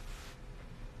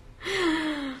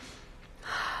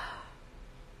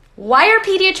why are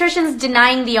pediatricians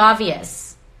denying the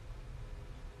obvious?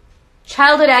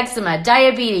 Childhood eczema,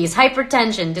 diabetes,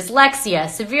 hypertension, dyslexia,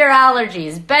 severe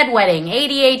allergies, bedwetting,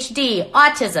 ADHD,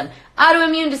 autism,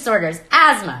 autoimmune disorders,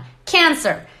 asthma,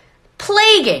 cancer,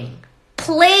 plaguing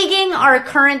our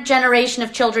current generation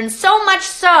of children, so much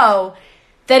so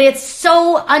that it's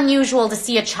so unusual to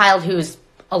see a child who's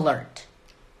alert.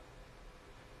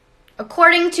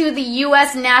 According to the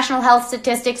U.S. National Health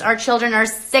Statistics, our children are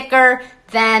sicker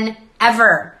than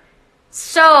ever.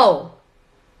 So,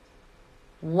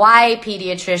 why,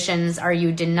 pediatricians, are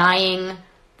you denying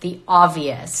the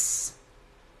obvious?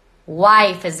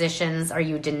 Why, physicians, are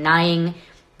you denying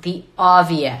the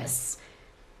obvious?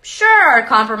 Sure,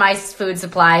 compromised food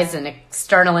supplies and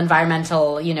external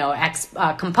environmental,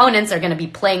 components are going to be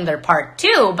playing their part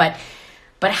too, but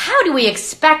how do we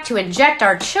expect to inject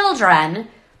our children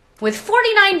with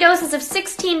 49 doses of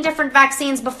 16 different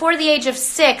vaccines before the age of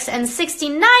 6 and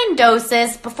 69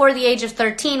 doses before the age of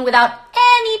 13 without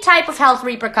any type of health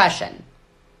repercussion.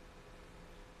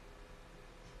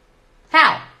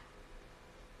 How?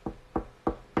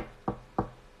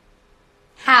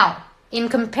 How? In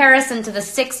comparison to the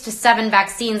 6 to 7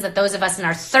 vaccines that those of us in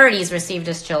our 30s received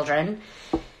as children,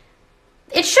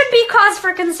 it should be cause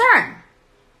for concern,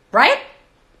 right?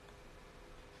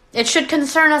 It should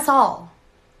concern us all.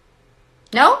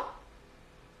 No?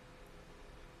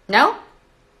 No?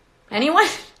 Anyone?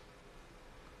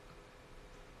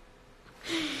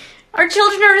 Our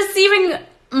children are receiving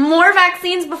more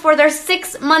vaccines before they're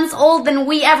 6 months old than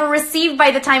we ever received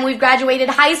by the time we've graduated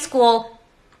high school.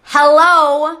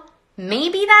 Hello?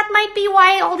 Maybe that might be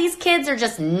why all these kids are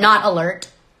just not alert.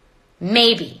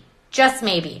 Maybe. Just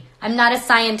maybe. I'm not a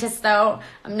scientist, though.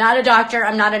 I'm not a doctor.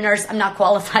 I'm not a nurse. I'm not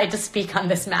qualified to speak on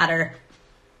this matter.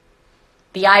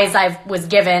 The eyes I was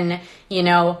given,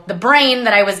 the brain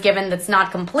that I was given that's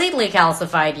not completely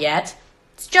calcified yet,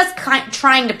 it's just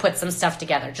trying to put some stuff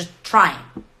together. Just trying.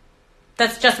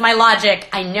 That's just my logic.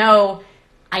 I know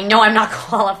I'm not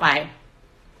qualified.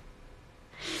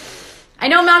 I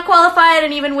know I'm not qualified,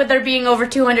 and even with there being over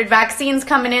 200 vaccines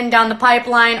coming in down the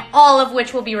pipeline, all of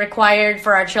which will be required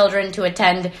for our children to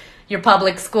attend your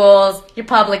public schools, your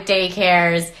public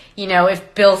daycares,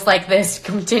 if bills like this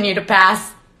continue to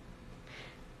pass.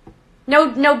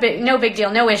 No big deal,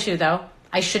 no issue though.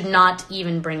 I should not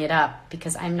even bring it up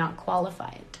because I'm not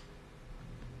qualified.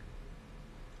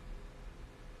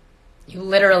 You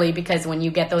literally, because when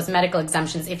you get those medical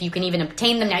exemptions, if you can even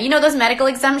obtain them now, those medical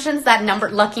exemptions, that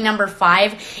lucky number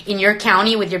 5 in your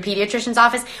county with your pediatrician's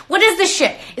office. What is this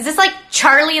shit? Is this like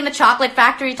Charlie and the Chocolate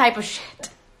Factory type of shit?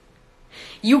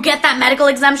 You get that medical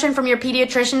exemption from your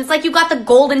pediatrician. It's like you got the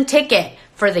golden ticket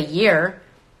for the year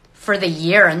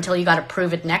until you got to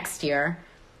prove it next year.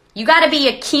 You got to be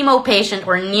a chemo patient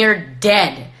or near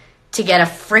dead to get a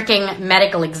freaking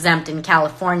medical exempt in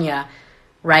California,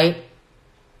 right?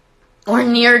 Or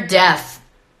near death.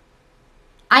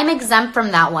 I'm exempt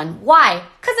from that one. Why?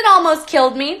 Because it almost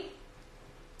killed me.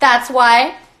 That's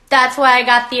why. That's why I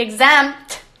got the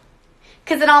exempt.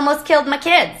 Because it almost killed my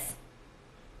kids.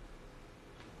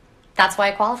 That's why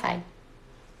I qualified.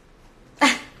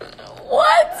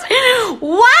 What?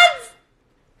 What?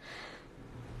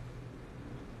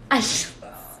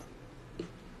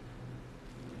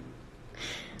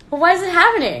 Well, why is it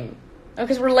happening? Oh,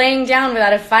 because we're laying down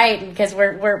without a fight, because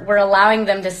we're allowing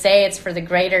them to say it's for the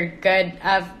greater good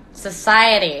of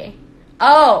society.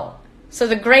 Oh, so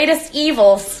the greatest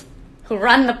evils who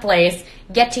run the place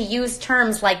get to use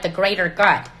terms like the greater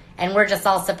good, and we're just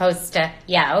all supposed to,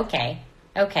 yeah, okay.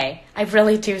 I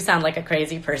really do sound like a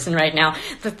crazy person right now.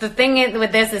 The thing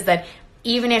with this is that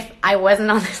even if I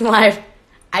wasn't on this live,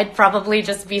 I'd probably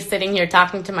just be sitting here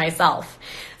talking to myself.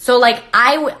 So like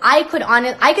I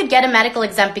could get a medical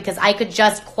exempt because I could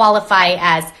just qualify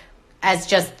as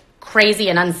just crazy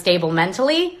and unstable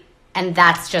mentally, and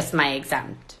that's just my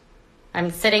exempt. I'm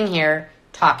sitting here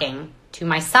talking to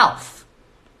myself.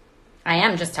 I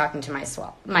am just talking to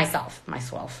myself.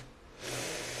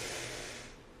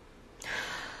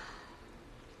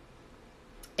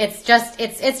 It's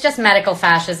just medical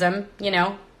fascism,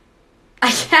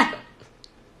 I can't.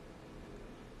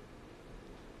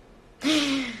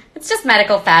 It's just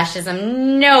medical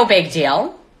fascism. No big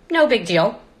deal. No big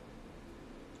deal.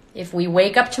 If we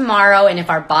wake up tomorrow and if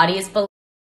our bodies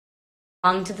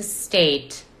belong to the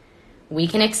state, we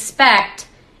can expect,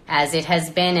 as it has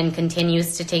been and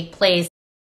continues to take place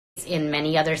in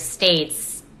many other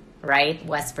states, right?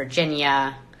 West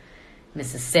Virginia,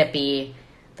 Mississippi,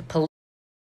 the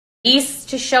police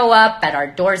to show up at our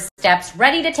doorsteps,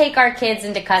 ready to take our kids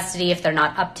into custody if they're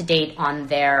not up to date on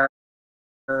their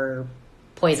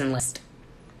poison list.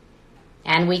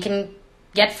 And we can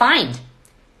get fined.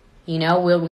 We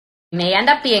may end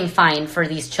up being fined for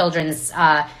these children's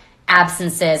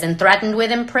absences and threatened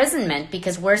with imprisonment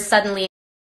because we're suddenly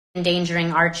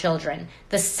endangering our children.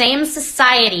 The same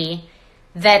society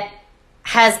that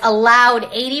has allowed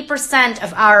 80%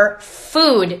 of our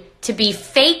food to be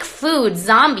fake food,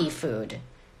 zombie food,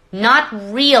 not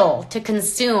real to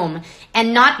consume,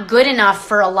 and not good enough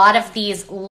for a lot of these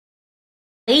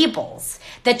labels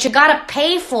that you gotta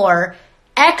pay for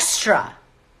extra.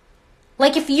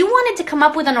 Like if you wanted to come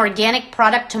up with an organic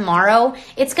product tomorrow,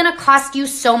 it's gonna cost you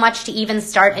so much to even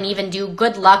start and even do.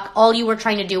 Good luck. All you were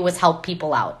trying to do was help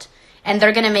people out. And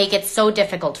they're gonna make it so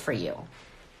difficult for you.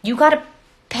 You gotta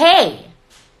pay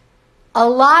a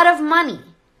lot of money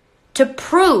to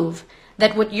prove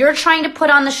that what you're trying to put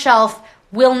on the shelf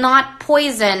will not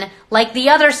poison like the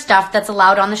other stuff that's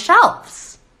allowed on the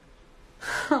shelves.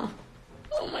 Oh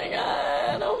my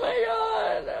God. Oh my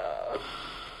God.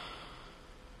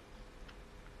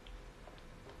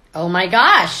 Oh my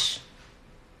gosh.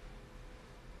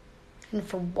 And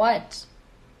for what?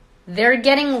 They're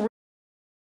getting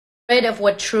rid of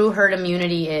what true herd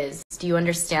immunity is. Do you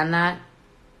understand that?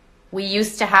 We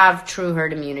used to have true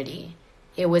herd immunity.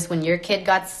 It was when your kid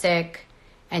got sick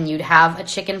and you'd have a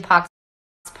chicken pox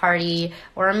party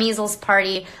or a measles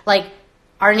party. Like,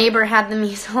 our neighbor had the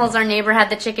measles, our neighbor had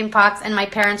the chicken pox, and my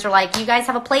parents were like, you guys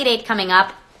have a play date coming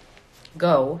up.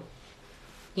 Go.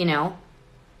 You know?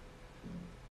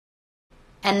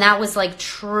 And that was like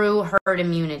true herd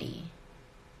immunity.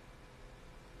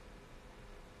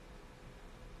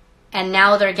 And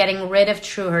now they're getting rid of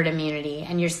true herd immunity,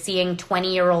 and you're seeing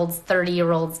 20-year-olds,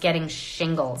 30-year-olds getting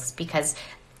shingles because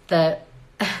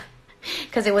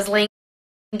because it was laying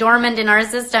dormant in our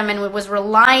system, and it was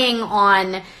relying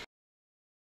on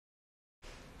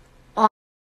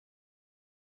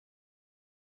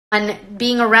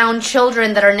being around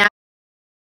children that are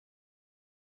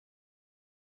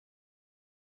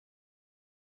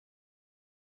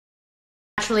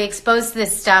naturally exposed to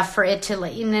this stuff for it to,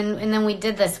 and then we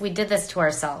did this to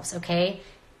ourselves, okay?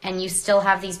 And you still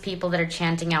have these people that are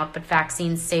chanting out, but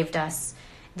vaccines saved us.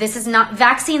 This is not,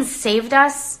 vaccines saved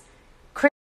us?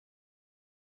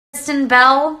 Kristen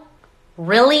Bell?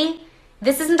 Really?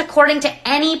 This isn't according to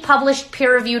any published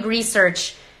peer-reviewed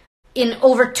research in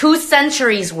over 2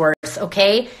 centuries worth,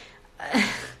 okay?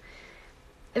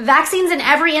 Vaccines in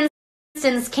every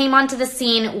instance came onto the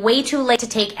scene way too late to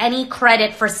take any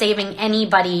credit for saving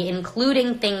anybody,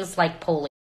 including things like polio.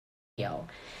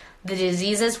 The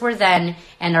diseases were then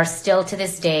and are still to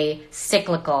this day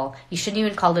cyclical. You shouldn't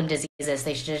even call them diseases.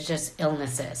 They should just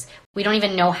illnesses. We don't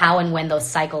even know how and when those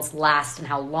cycles last and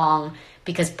how long,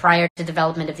 because prior to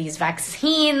development of these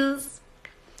vaccines,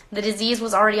 the disease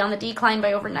was already on the decline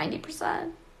by over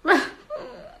 90%. Over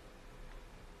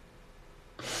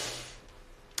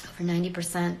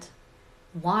 90%.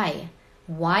 Why?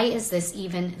 Why is this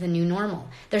even the new normal?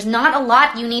 There's not a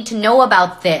lot you need to know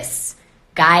about this,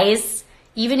 guys.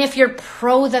 Even if you're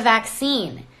pro the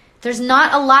vaccine, there's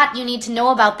not a lot you need to know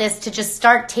about this to just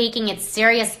start taking it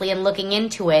seriously and looking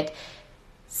into it.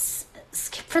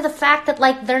 Skip for the fact that,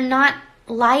 like, they're not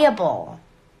liable.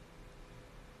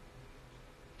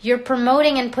 You're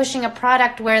promoting and pushing a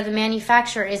product where the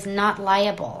manufacturer is not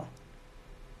liable.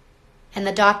 And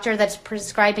the doctor that's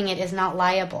prescribing it is not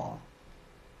liable.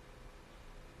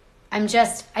 I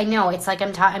know, it's like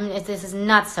this is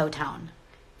nutso-town.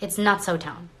 It's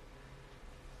nutso-town.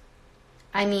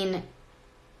 I mean,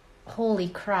 holy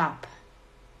crap.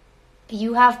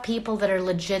 You have people that are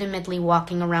legitimately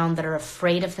walking around that are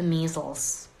afraid of the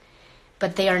measles,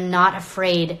 but they are not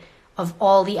afraid of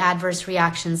all the adverse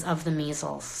reactions of the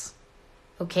measles.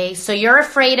 Okay, so you're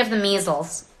afraid of the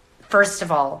measles, first of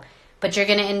all, but you're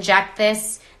going to inject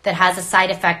this that has a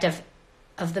side effect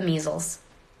of the measles.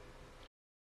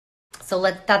 So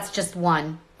that's just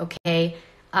one, okay?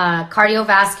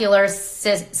 Cardiovascular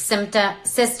system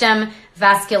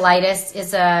vasculitis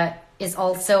is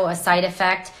also a side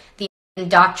effect. The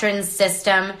endocrine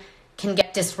system can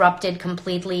get disrupted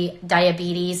completely.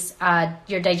 Diabetes,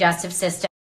 your digestive system,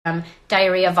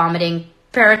 diarrhea, vomiting,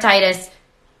 peritonitis,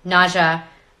 nausea.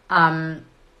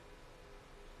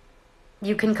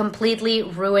 You can completely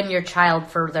ruin your child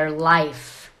for their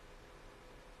life.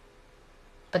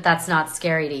 But that's not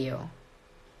scary to you.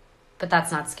 But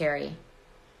that's not scary.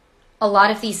 A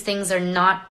lot of these things are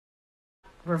not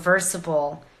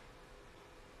reversible.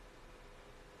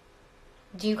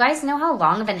 Do you guys know how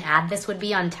long of an ad this would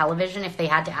be on television if they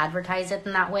had to advertise it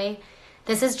in that way?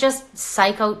 This is just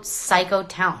psycho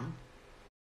town.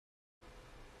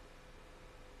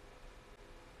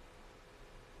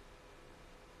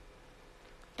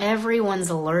 Everyone's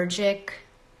allergic.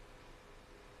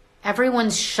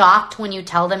 Everyone's shocked when you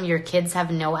tell them your kids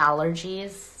have no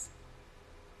allergies.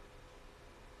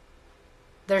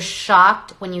 They're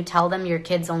shocked when you tell them your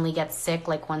kids only get sick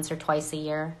like once or twice a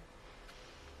year.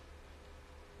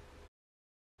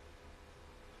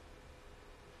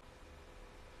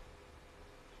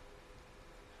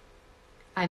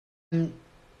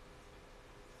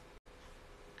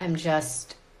 I'm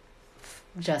just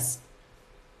it's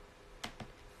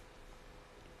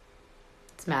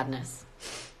madness.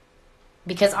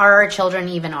 Because are our children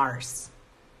even ours?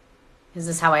 Is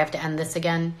this how I have to end this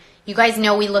again? You guys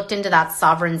know we looked into that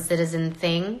sovereign citizen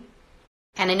thing.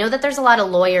 And I know that there's a lot of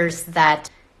lawyers that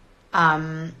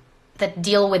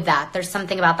deal with that. There's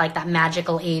something about like that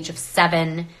magical age of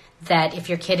 7, that if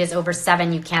your kid is over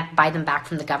 7, you can't buy them back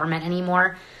from the government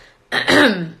anymore.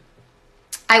 I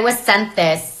was sent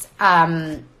this.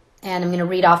 And I'm going to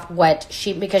read off what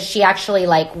because she actually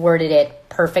like worded it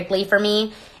perfectly for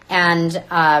me. And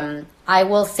I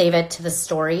will save it to the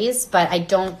stories, but I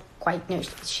don't quite know.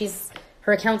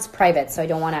 Her account's private, so I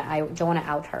don't want to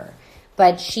out her.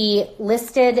 But she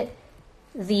listed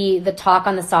the talk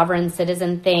on the sovereign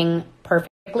citizen thing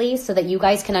perfectly so that you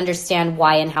guys can understand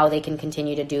why and how they can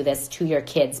continue to do this to your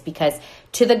kids. Because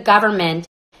to the government,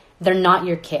 they're not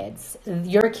your kids.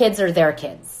 Your kids are their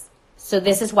kids. So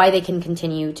this is why they can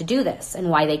continue to do this and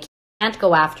why they can't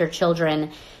go after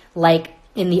children like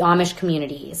in the Amish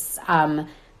communities.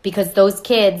 Because those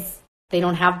kids, they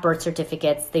don't have birth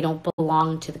certificates. They don't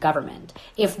belong to the government.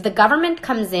 If the government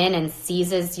comes in and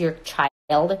seizes your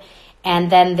child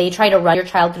and then they try to run your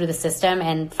child through the system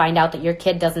and find out that your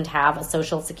kid doesn't have a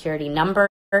social security number,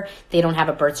 they don't have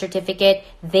a birth certificate,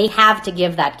 they have to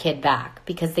give that kid back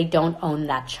because they don't own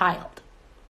that child.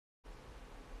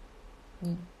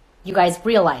 You guys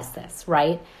realize this,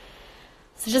 right?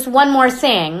 So just one more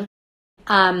thing.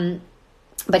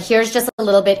 But here's just a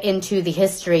little bit into the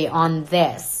history on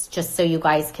this, just so you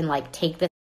guys can like take this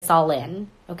all in.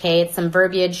 Okay, it's some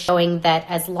verbiage showing that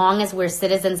as long as we're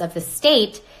citizens of the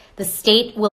state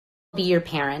will be your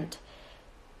parent,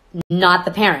 not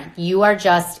the parent. You are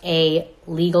just a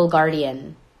legal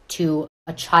guardian to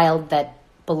a child that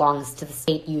belongs to the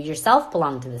state. You yourself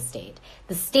belong to the state.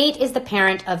 The state is the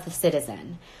parent of the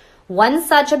citizen. One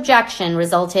such objection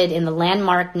resulted in the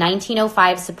landmark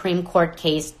 1905 Supreme Court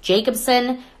case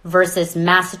Jacobson versus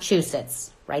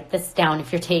Massachusetts. Write this down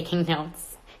if you're taking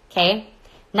notes. Okay?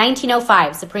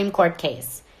 1905 Supreme Court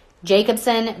case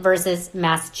Jacobson versus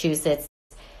Massachusetts.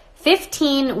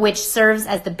 15, which serves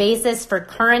as the basis for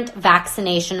current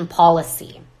vaccination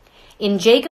policy. In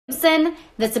Jacobson,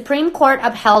 the Supreme Court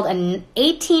upheld an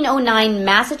 1809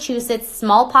 Massachusetts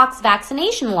smallpox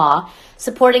vaccination law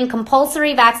supporting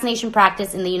compulsory vaccination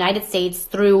practice in the United States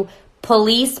through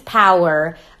police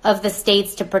power of the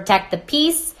states to protect the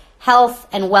peace, health,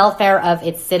 and welfare of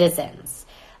its citizens.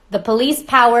 The police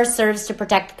power serves to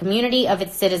protect the community of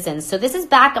its citizens. So this is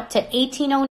back up to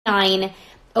 1809,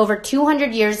 over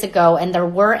 200 years ago, and there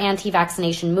were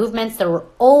anti-vaccination movements. There were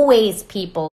always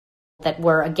people that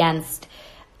were against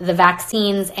the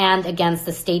vaccines and against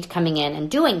the state coming in and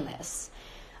doing this.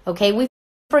 Okay, we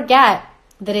forget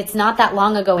that it's not that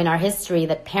long ago in our history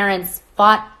that parents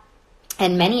fought,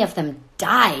 and many of them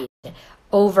died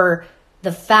over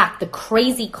the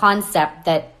crazy concept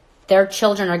that their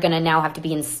children are going to now have to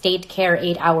be in state care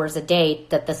 8 hours a day,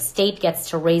 that the state gets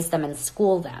to raise them and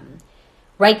school them.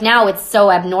 Right now, it's so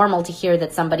abnormal to hear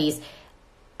that somebody's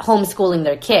homeschooling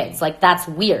their kids. Like, that's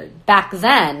weird. Back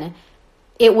then,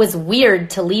 it was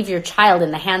weird to leave your child in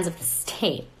the hands of the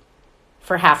state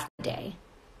for half the day.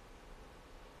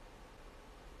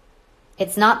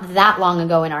 It's not that long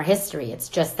ago in our history. It's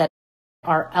just that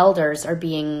our elders are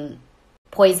being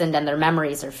poisoned and their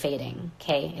memories are fading,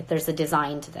 okay? If there's a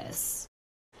design to this.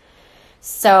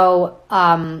 So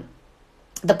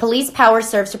the police power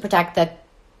serves to protect the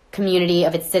community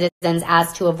of its citizens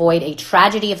as to avoid a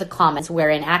tragedy of the commons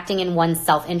wherein acting in one's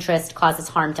self-interest causes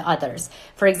harm to others.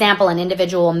 For example, an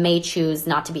individual may choose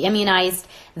not to be immunized,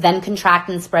 then contract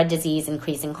and spread disease,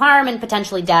 increasing harm and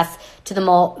potentially death to the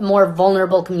more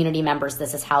vulnerable community members.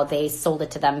 This is how they sold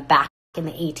it to them back in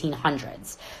the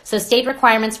 1800s. So state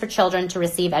requirements for children to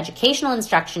receive educational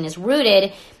instruction is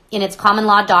rooted in its common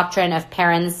law doctrine of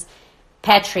parens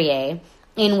patriae,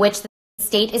 in which the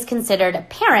state is considered a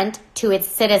parent to its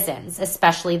citizens,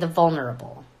 especially the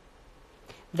vulnerable.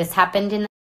 This happened in the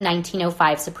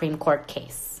 1905 Supreme Court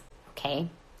case. Okay?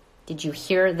 Did you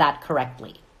hear that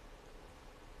correctly?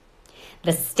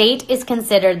 The state is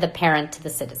considered the parent to the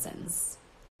citizens,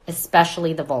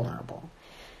 especially the vulnerable.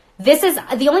 This is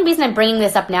the only reason I'm bringing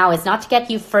this up now is not to get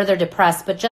you further depressed,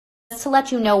 but just to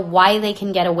let you know why they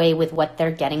can get away with what they're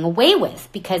getting away with,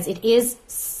 because it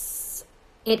is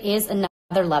another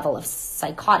level of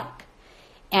psychotic.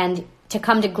 And to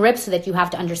come to grips with it, you have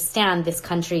to understand this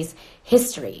country's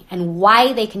history and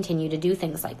why they continue to do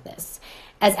things like this.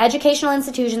 As educational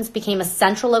institutions became a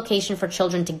central location for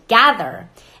children to gather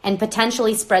and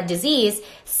potentially spread disease,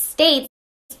 states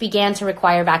began to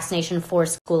require vaccination for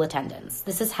school attendance.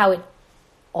 This is how it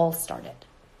all started.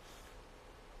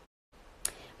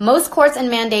 Most courts and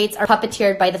mandates are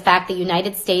puppeteered by the fact that the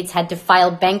United States had to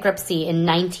file bankruptcy in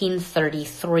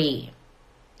 1933.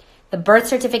 The birth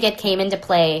certificate came into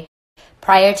play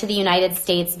prior to the United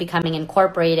States becoming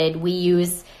incorporated. We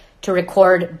use to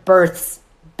record births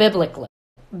biblically,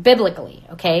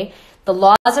 okay? The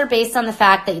laws are based on the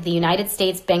fact that the United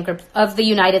States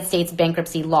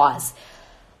bankruptcy laws.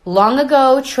 Long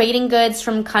ago, trading goods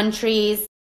from countries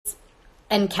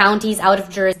and counties out of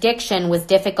jurisdiction was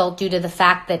difficult due to the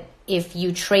fact that if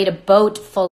you trade a boat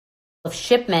full of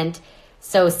shipment,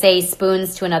 so say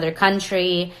spoons to another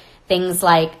country, things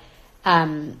like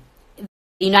the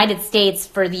United States,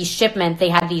 for these shipment, they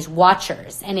had these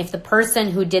watchers. And if the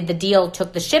person who did the deal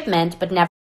took the shipment but never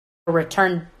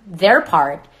returned their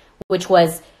part, which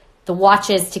was the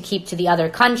watches to keep to the other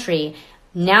country,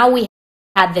 now we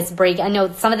had this break. I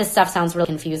know some of this stuff sounds really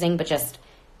confusing, but just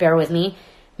bear with me.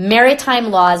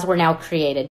 Maritime laws were now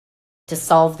created to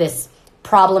solve this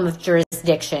problem of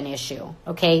jurisdiction issue,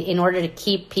 okay, in order to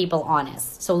keep people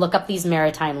honest. So look up these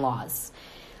maritime laws.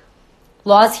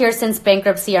 Laws here since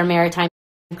bankruptcy are maritime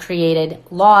created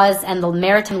laws, and the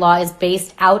maritime law is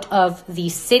based out of the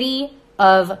city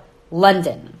of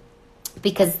London,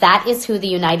 because that is who the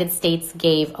United States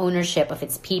gave ownership of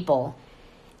its people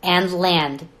and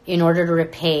land in order to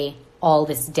repay all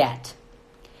this debt.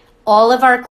 All of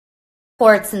our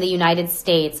courts in the United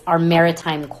States are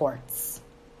maritime courts.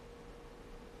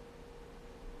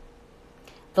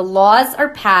 The laws are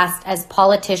passed as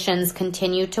politicians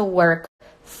continue to work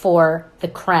for the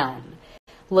crown.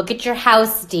 Look at your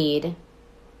house deed.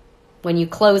 When you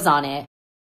close on it,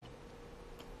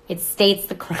 it states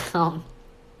the crown.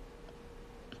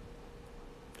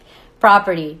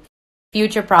 Property,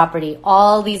 future property,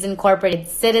 all these incorporated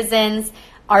citizens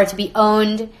are to be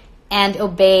owned and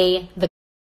obey the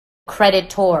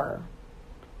creditor.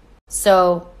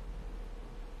 So,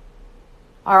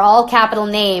 our all capital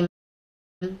name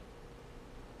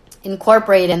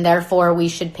incorporated, and therefore we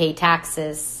should pay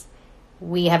taxes.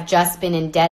 We have just been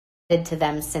indebted to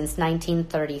them since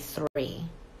 1933.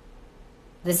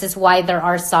 This is why there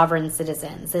are sovereign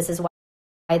citizens. This is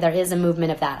why there is a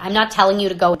movement of that. I'm not telling you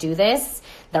to go do this.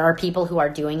 There are people who are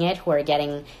doing it, who are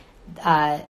getting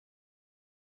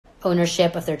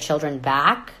ownership of their children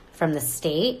back from the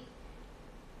state.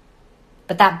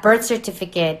 But that birth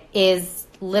certificate is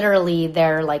literally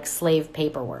their like slave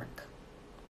paperwork.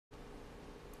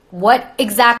 What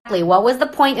was the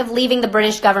point of leaving the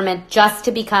British government just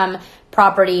to become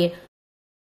property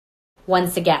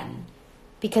once again?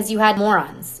 Because you had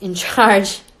morons in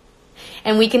charge.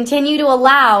 And we continue to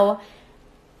allow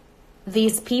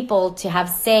these people to have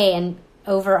say and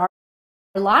over our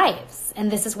lives.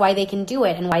 And this is why they can do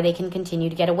it and why they can continue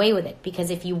to get away with it.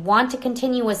 Because if you want to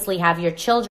continuously have your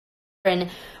children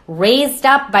raised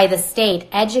up by the state,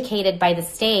 educated by the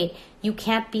state, you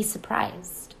can't be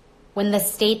surprised when the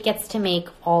state gets to make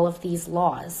all of these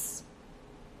laws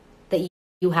that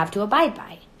you have to abide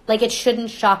by. Like, it shouldn't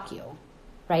shock you,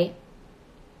 right?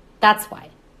 That's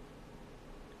why.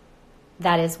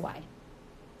 That is why.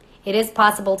 It is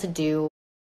possible to do,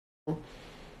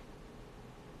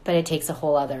 but it takes a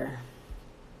whole other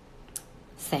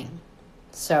thing.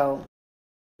 So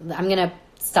I'm going to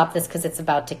stop this because it's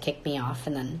about to kick me off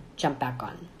and then jump back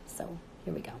on. So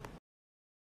here we go.